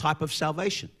 Exodus is a type of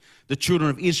salvation. The children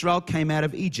of Israel came out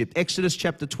of Egypt. Exodus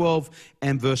chapter 12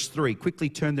 and verse 3. Quickly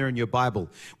turn there in your Bible.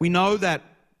 We know that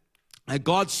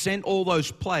God sent all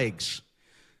those plagues,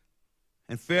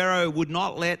 and Pharaoh would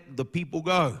not let the people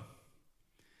go.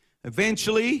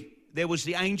 Eventually, there was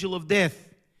the angel of death,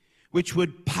 which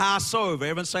would pass over.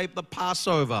 Everyone say the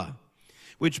Passover.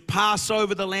 Which pass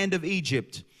over the land of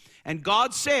Egypt. And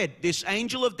God said, this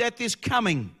angel of death is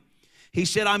coming. He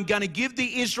said, I'm going to give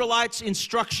the Israelites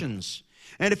instructions.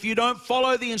 And if you don't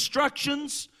follow the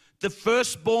instructions, the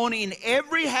firstborn in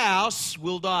every house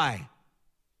will die.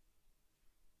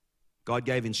 God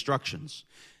gave instructions.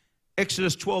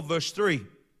 Exodus 12 verse 3.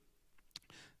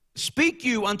 Speak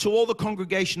you unto all the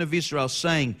congregation of Israel,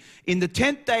 saying, in the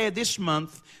 10th day of this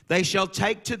month, they shall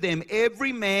take to them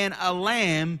every man a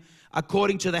lamb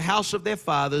according to the house of their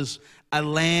fathers, a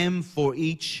lamb for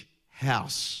each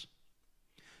house.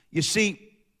 You see,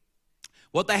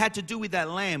 what they had to do with that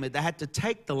lamb, they had to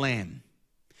take the lamb.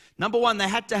 Number one, they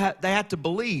had to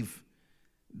believe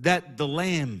that the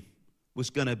lamb was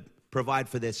going to provide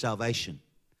for their salvation.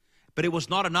 But it was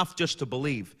not enough just to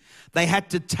believe. They had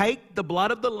to take the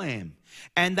blood of the lamb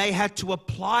and they had to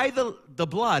apply the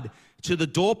blood to the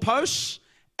doorposts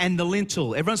and the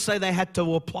lintel. Everyone say they had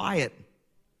to apply it.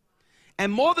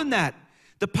 And more than that,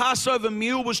 the Passover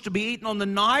meal was to be eaten on the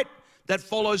night that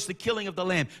follows the killing of the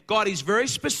lamb. God is very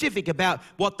specific about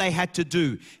what they had to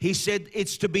do. He said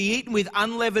it's to be eaten with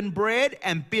unleavened bread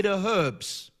and bitter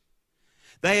herbs.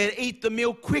 They had to eat the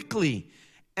meal quickly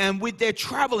and with their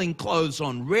traveling clothes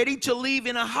on, ready to leave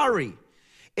in a hurry.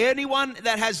 Anyone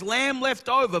that has lamb left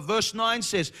over, verse 9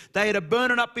 says, they had to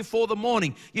burn it up before the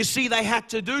morning. You see, they had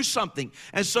to do something.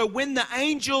 And so when the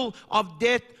angel of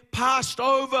death passed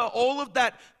over all of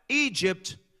that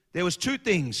Egypt, there was two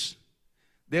things.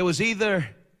 There was either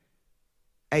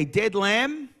a dead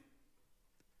lamb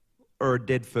or a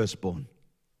dead firstborn.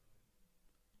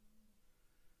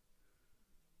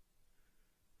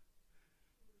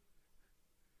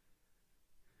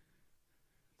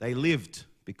 They lived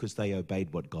because they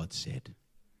obeyed what God said.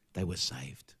 They were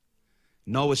saved.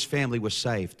 Noah's family was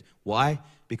saved. Why?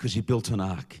 Because he built an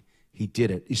ark. He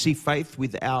did it. You see, faith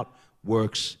without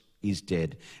works is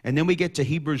dead. And then we get to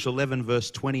Hebrews 11 verse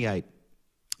 28.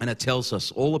 And it tells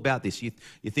us all about this. You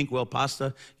think, well,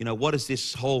 Pastor, what has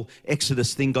this whole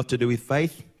Exodus thing got to do with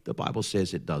faith? The Bible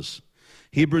says it does.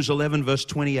 Hebrews 11 verse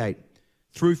 28.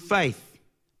 Through faith,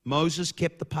 Moses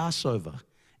kept the Passover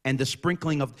and the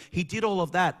sprinkling of... He did all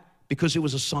of that because it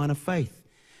was a sign of faith.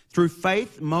 Through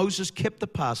faith, Moses kept the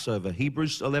Passover,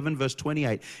 Hebrews 11 verse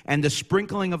 28, and the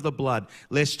sprinkling of the blood,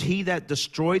 lest he that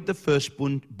destroyed the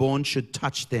firstborn should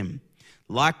touch them.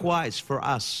 Likewise, for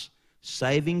us,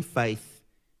 saving faith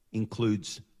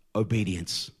includes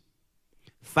obedience.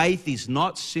 Faith is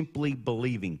not simply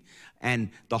believing.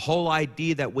 And the whole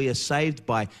idea that we are saved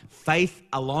by faith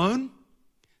alone,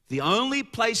 the only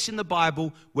place in the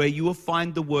Bible where you will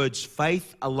find the words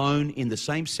faith alone in the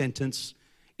same sentence,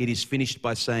 it is finished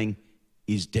by saying,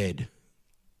 is dead.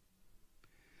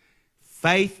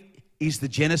 Faith is the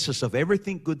genesis of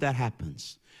everything good that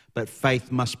happens, but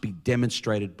faith must be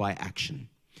demonstrated by action.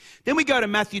 Then we go to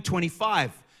Matthew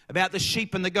 25, about the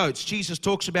sheep and the goats. Jesus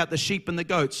talks about the sheep and the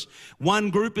goats. One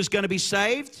group is going to be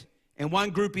saved, and one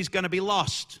group is going to be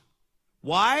lost.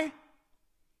 Why?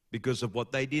 Because of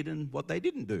what they did and what they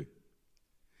didn't do.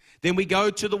 Then we go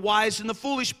to the wise and the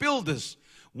foolish builders.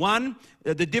 One,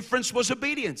 the difference was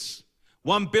obedience.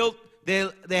 One built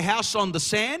their house on the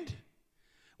sand.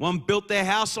 One built their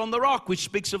house on the rock, which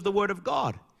speaks of the word of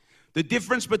God. The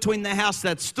difference between the house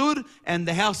that stood and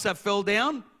the house that fell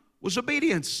down was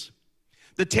obedience.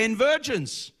 The 10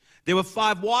 virgins, there were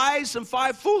 5 wise and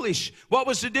 5 foolish. What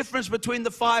was the difference between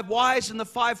the 5 wise and the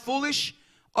 5 foolish?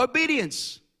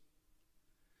 Obedience.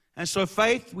 And so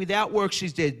faith without works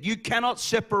is dead. You cannot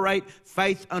separate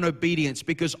faith and obedience,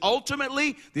 because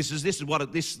ultimately, this is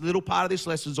what this little part of this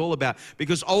lesson is all about,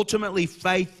 because ultimately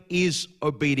faith is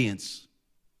obedience.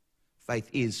 Faith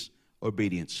is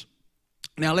obedience.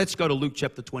 Now let's go to Luke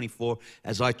chapter 24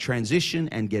 as I transition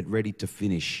and get ready to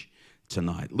finish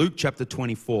tonight. Luke chapter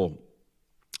 24,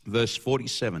 verse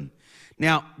 47.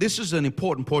 Now, this is an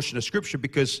important portion of Scripture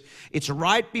because it's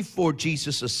right before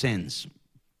Jesus ascends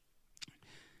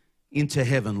into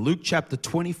heaven. Luke chapter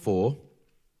 24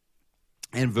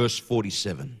 and verse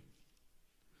 47.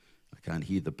 I can't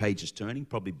hear the pages turning,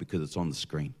 probably because it's on the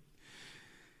screen.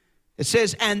 It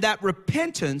says, "And that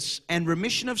repentance and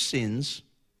remission of sins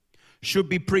should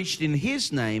be preached in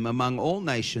his name among all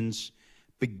nations,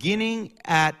 beginning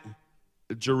at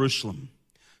Jerusalem."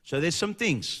 So there's some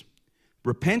things.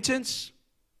 Repentance,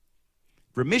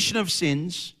 remission of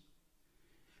sins,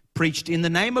 preached in the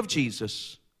name of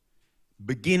Jesus,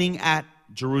 beginning at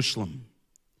Jerusalem.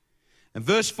 And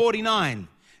verse 49,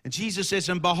 and Jesus says,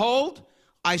 "And behold,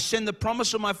 I send the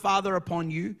promise of my Father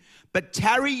upon you, but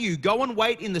tarry you, go and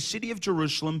wait in the city of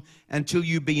Jerusalem until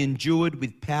you be endued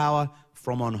with power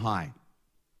from on high."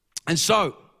 And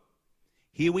so,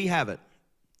 here we have it.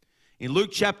 In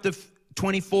Luke chapter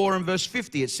 24 and verse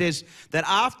 50, it says that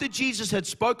after Jesus had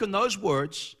spoken those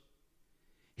words,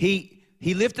 he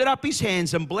lifted up his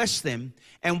hands and blessed them.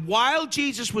 And while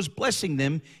Jesus was blessing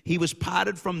them, he was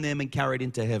parted from them and carried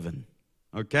into heaven.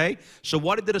 Okay? So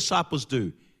what did the disciples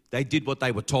do? They did what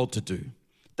they were told to do.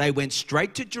 They went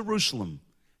straight to Jerusalem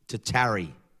to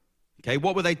tarry. Okay,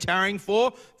 what were they tarrying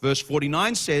for? Verse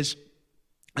 49 says,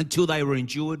 until they were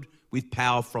endued with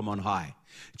power from on high.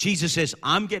 Jesus says,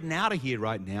 I'm getting out of here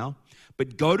right now,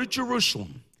 but go to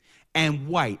Jerusalem and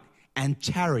wait and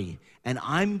tarry, and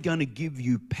I'm going to give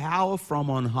you power from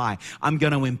on high. I'm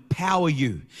going to empower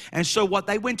you. And so what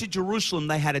they went to Jerusalem,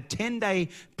 they had a 10-day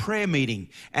prayer meeting.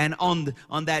 And on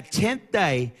that 10th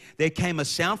day, there came a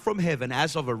sound from heaven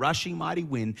as of a rushing mighty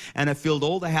wind, and it filled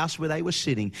all the house where they were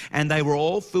sitting. And they were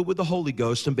all filled with the Holy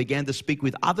Ghost and began to speak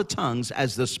with other tongues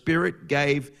as the Spirit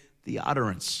gave the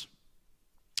utterance.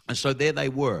 And so there they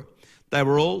were. They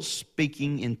were all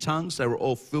speaking in tongues. They were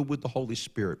all filled with the Holy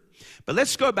Spirit. But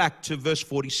let's go back to verse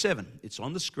 47. It's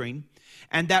on the screen.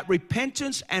 And that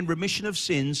repentance and remission of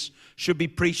sins should be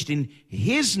preached in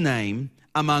his name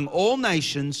among all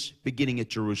nations, beginning at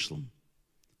Jerusalem.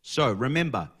 So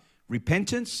remember,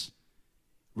 repentance,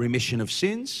 remission of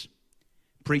sins,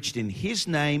 preached in his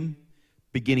name,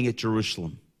 beginning at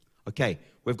Jerusalem. Okay,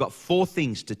 we've got 4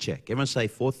 things to check. Everyone say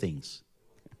 4 things.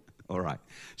 All right.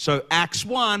 So Acts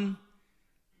 1,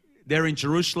 they're in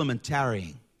Jerusalem and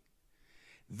tarrying.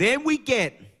 Then we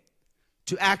get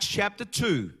to Acts chapter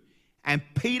 2, and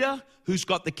Peter, who's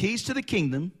got the keys to the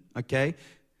kingdom, okay,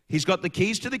 he's got the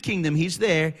keys to the kingdom, he's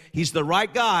there, he's the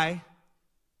right guy,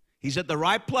 he's at the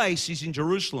right place, he's in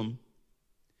Jerusalem.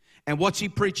 And what's he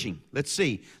preaching? Let's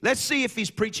see. Let's see if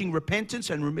he's preaching repentance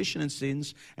and remission of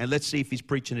sins, and let's see if he's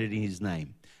preaching it in his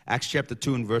name. Acts chapter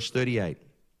 2 and verse 38.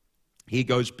 Here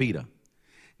goes Peter.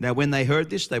 Now, when they heard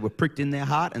this, they were pricked in their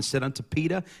heart and said unto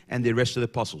Peter and the rest of the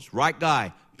apostles, right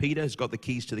guy, Peter has got the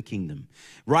keys to the kingdom.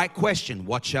 Right question,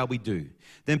 what shall we do?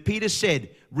 Then Peter said,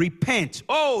 repent.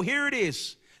 Oh, here it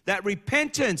is. That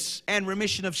repentance and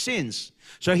remission of sins.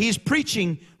 So he's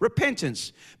preaching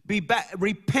repentance.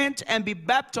 Repent and be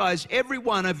baptized, every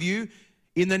one of you,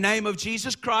 in the name of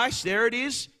Jesus Christ. There it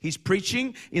is. He's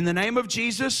preaching in the name of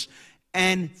Jesus.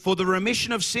 And for the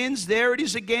remission of sins, there it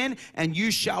is again, and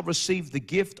you shall receive the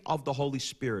gift of the Holy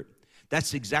Spirit.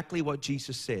 That's exactly what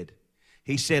Jesus said.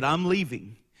 He said, I'm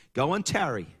leaving. Go and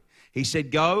tarry. He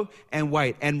said, go and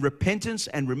wait. And repentance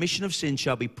and remission of sins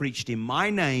shall be preached in my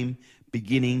name,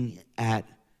 beginning at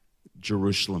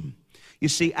Jerusalem. You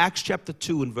see, Acts chapter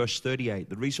 2 and verse 38,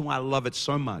 the reason why I love it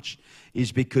so much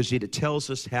is because it tells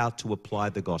us how to apply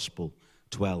the gospel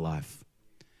to our life.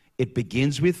 It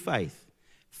begins with faith.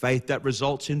 Faith that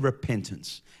results in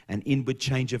repentance, an inward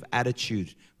change of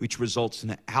attitude, which results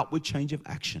in an outward change of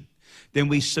action. Then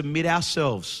we submit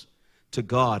ourselves to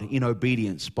God in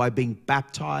obedience by being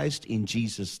baptized in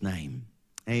Jesus' name.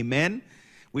 Amen?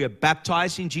 We are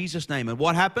baptized in Jesus' name. And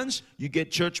what happens? You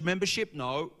get church membership?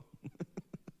 No.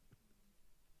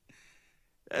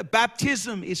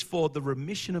 Baptism is for the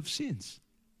remission of sins.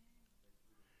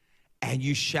 And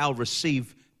you shall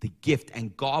receive the gift,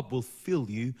 and God will fill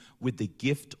you with the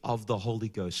gift of the Holy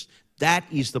Ghost. That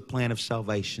is the plan of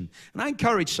salvation. And I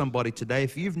encourage somebody today,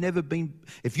 if you've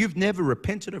never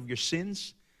repented of your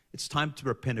sins, it's time to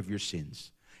repent of your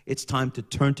sins. It's time to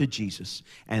turn to Jesus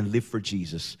and live for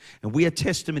Jesus. And we are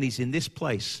testimonies in this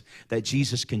place that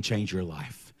Jesus can change your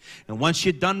life. And once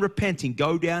you're done repenting,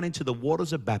 go down into the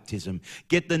waters of baptism.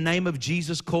 Get the name of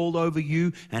Jesus called over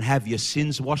you and have your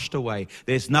sins washed away.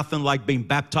 There's nothing like being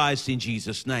baptized in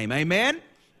Jesus' name. Amen?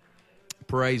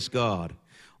 Praise God.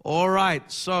 All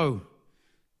right, so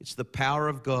it's the power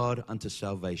of God unto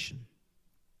salvation.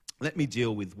 Let me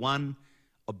deal with one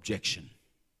objection.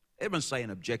 Everyone say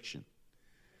an objection.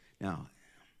 Now,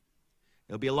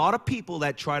 there'll be a lot of people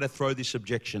that try to throw this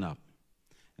objection up.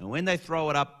 And when they throw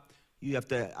it up, you have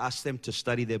to ask them to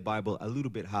study their Bible a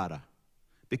little bit harder.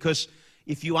 Because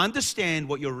if you understand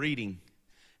what you're reading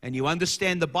and you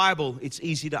understand the Bible, it's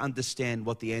easy to understand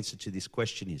what the answer to this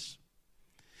question is.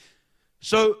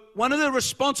 So one of the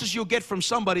responses you'll get from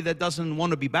somebody that doesn't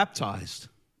want to be baptized,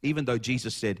 even though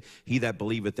Jesus said, he that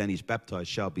believeth and is baptized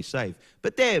shall be saved.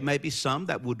 But there may be some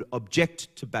that would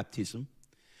object to baptism.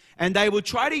 And they will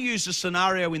try to use a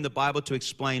scenario in the Bible to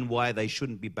explain why they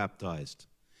shouldn't be baptized.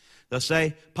 They'll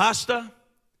say, Pastor,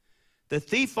 the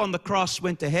thief on the cross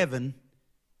went to heaven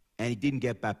and he didn't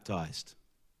get baptized.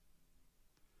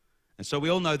 And so we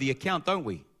all know the account, don't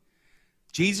we?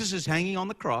 Jesus is hanging on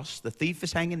the cross. The thief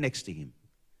is hanging next to him.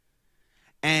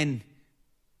 And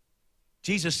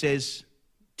Jesus says,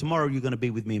 tomorrow you're going to be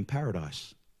with me in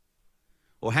paradise.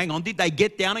 Or hang on, did he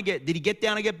get down and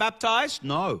get baptized?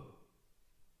 No.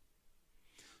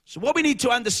 So what we need to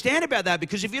understand about that,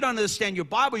 because if you don't understand your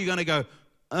Bible, you're going to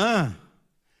go,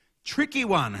 tricky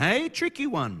one, hey? Tricky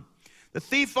one. The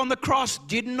thief on the cross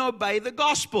didn't obey the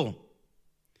gospel.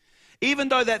 Even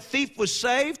though that thief was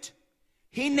saved,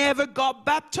 he never got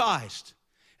baptized.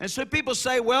 And so people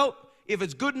say, well, if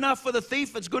it's good enough for the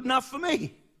thief, it's good enough for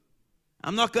me.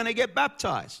 I'm not going to get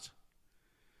baptized.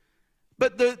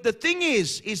 But the thing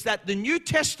is that the New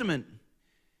Testament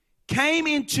came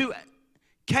into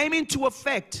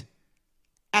effect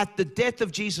at the death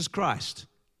of Jesus Christ.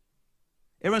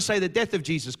 Everyone say the death of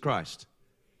Jesus Christ.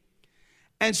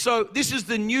 And so this is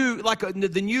the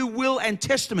new will and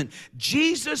testament.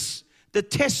 Jesus, the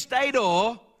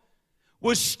testator,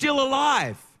 was still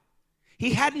alive.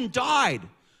 He hadn't died.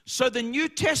 So the New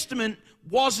Testament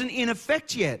wasn't in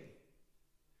effect yet.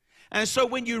 And so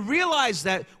when you realize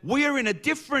that we're in a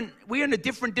different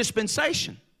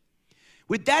dispensation.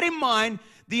 With that in mind,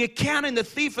 the account in the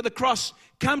thief of the cross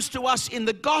comes to us in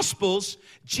the Gospels.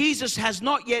 Jesus has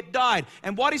not yet died.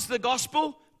 And what is the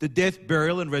gospel? The death,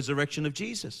 burial, and resurrection of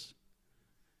Jesus.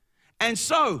 And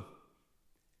so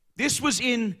this was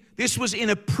in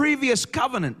a previous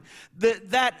covenant.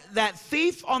 That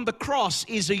thief on the cross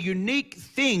is a unique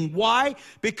thing. Why?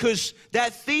 Because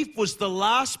that thief was the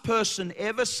last person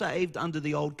ever saved under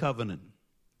the old covenant.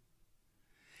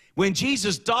 When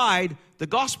Jesus died, the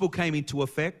gospel came into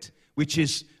effect, which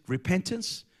is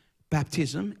repentance,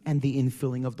 baptism, and the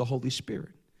infilling of the Holy Spirit.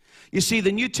 You see,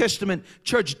 the New Testament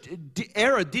church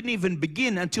era didn't even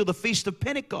begin until the Feast of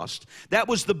Pentecost. That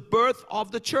was the birth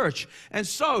of the church. And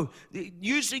so,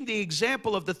 using the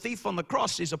example of the thief on the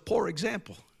cross is a poor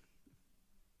example.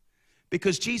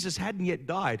 Because Jesus hadn't yet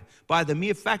died. By the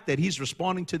mere fact that he's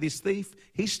responding to this thief,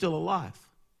 he's still alive.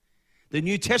 The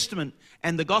New Testament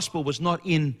and the gospel was not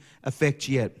in effect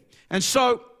yet. And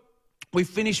so, we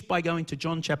finished by going to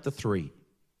John chapter 3.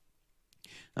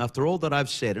 After all that I've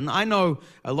said, and I know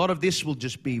a lot of this will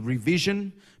just be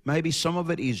revision. Maybe some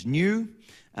of it is new.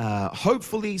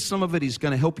 Hopefully some of it is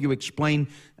going to help you explain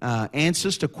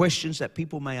answers to questions that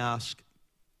people may ask.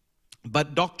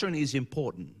 But doctrine is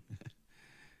important.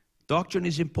 Doctrine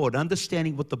is important.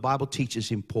 Understanding what the Bible teaches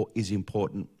is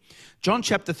important. John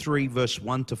chapter 3, verse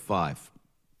 1 to 5.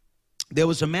 There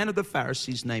was a man of the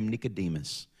Pharisees named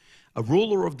Nicodemus, a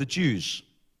ruler of the Jews.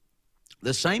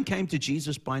 The same came to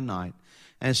Jesus by night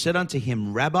and said unto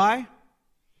him, Rabbi,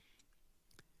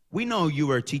 we know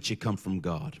you are a teacher come from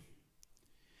God.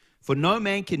 For no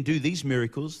man can do these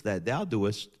miracles that thou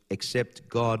doest, except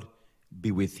God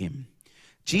be with him.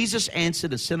 Jesus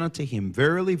answered and said unto him,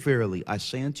 Verily, verily, I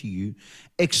say unto you,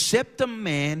 except a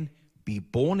man be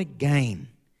born again,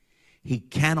 he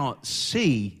cannot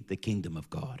see the kingdom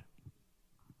of God.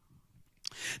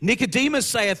 Nicodemus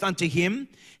saith unto him,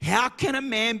 How can a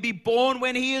man be born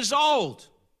when he is old?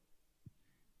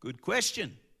 Good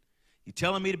question. You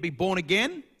telling me to be born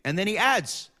again? And then he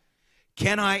adds,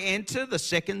 Can I enter the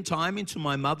second time into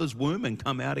my mother's womb and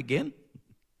come out again?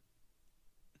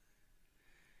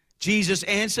 Jesus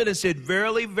answered and said,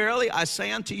 Verily, verily, I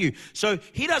say unto you. So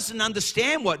he doesn't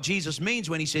understand what Jesus means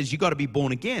when he says you got to be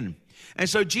born again. And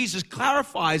so Jesus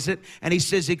clarifies it, and he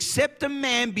says, except a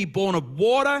man be born of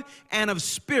water and of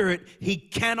spirit, he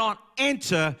cannot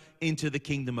enter into the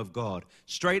kingdom of God.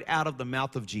 Straight out of the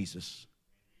mouth of Jesus.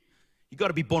 You got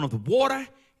to be born of the water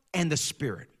and the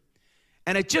spirit.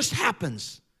 And it just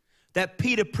happens that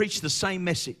Peter preached the same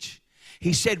message.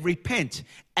 He said, repent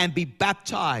and be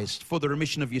baptized for the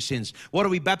remission of your sins. What are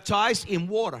we baptized? In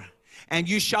water. And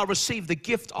you shall receive the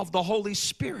gift of the Holy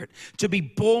Spirit, to be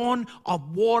born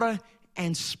of water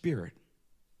and spirit.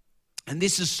 And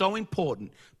this is so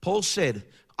important. Paul said,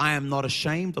 I am not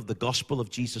ashamed of the gospel of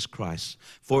Jesus Christ,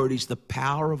 for it is the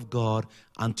power of God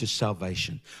unto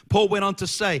salvation. Paul went on to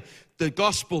say, the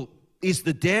gospel is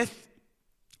the death,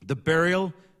 the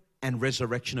burial, and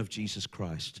resurrection of Jesus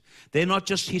Christ. They're not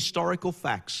just historical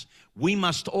facts. We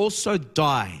must also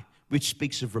die, which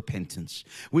speaks of repentance.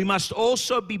 We must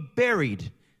also be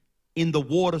buried in the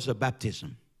waters of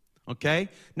baptism. Okay?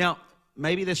 Now,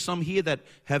 maybe there's some here that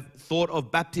have thought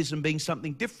of baptism being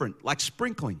something different, like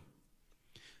sprinkling.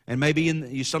 And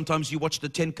maybe sometimes you watch the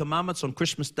Ten Commandments on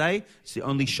Christmas Day. It's the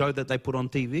only show that they put on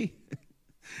TV.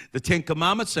 The Ten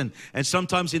Commandments. And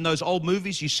sometimes in those old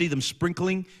movies, you see them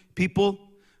sprinkling people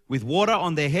with water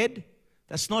on their head.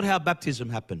 That's not how baptism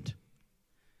happened.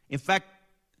 In fact,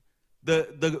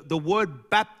 the word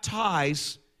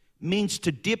baptize means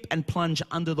to dip and plunge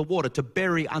under the water, to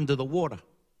bury under the water.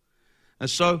 And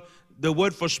so the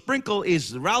word for sprinkle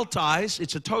is raltize.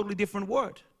 It's a totally different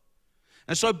word.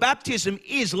 And so baptism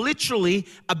is literally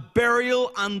a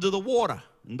burial under the water.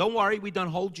 And don't worry, we don't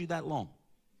hold you that long.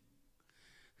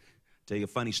 Tell you a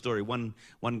funny story. One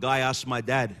guy asked my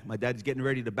dad's getting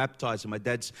ready to baptize, and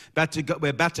we're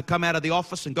about to come out of the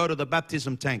office and go to the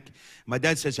baptism tank. My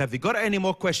dad says, have you got any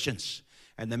more questions?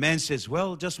 And the man says,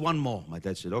 well, just one more. My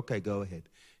dad said, okay, go ahead.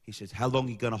 He says, how long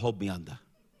are you going to hold me under?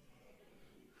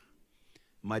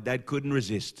 My dad couldn't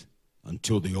resist.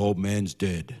 Until the old man's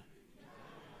dead.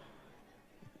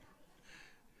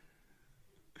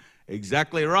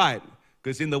 Exactly right.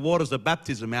 Because in the waters of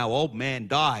baptism, our old man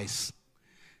dies.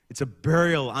 It's a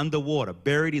burial underwater,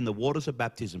 buried in the waters of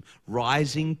baptism,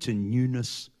 rising to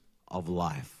newness of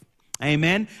life.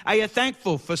 Amen. Are you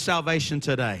thankful for salvation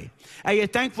today? Are you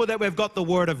thankful that we've got the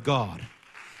Word of God?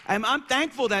 And I'm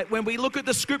thankful that when we look at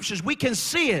the Scriptures, we can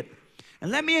see it.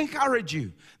 And let me encourage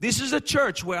you. This is a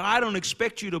church where I don't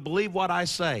expect you to believe what I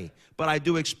say, but I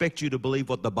do expect you to believe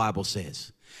what the Bible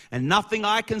says. And nothing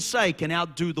I can say can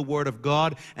outdo the Word of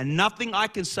God, and nothing I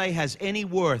can say has any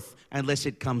worth unless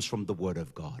it comes from the Word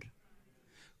of God.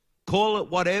 Call it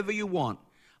whatever you want.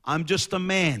 I'm just a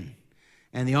man.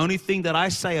 And the only thing that I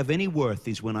say of any worth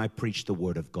is when I preach the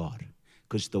Word of God,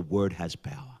 because the Word has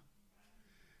power.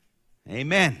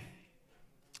 Amen.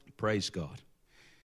 Praise God.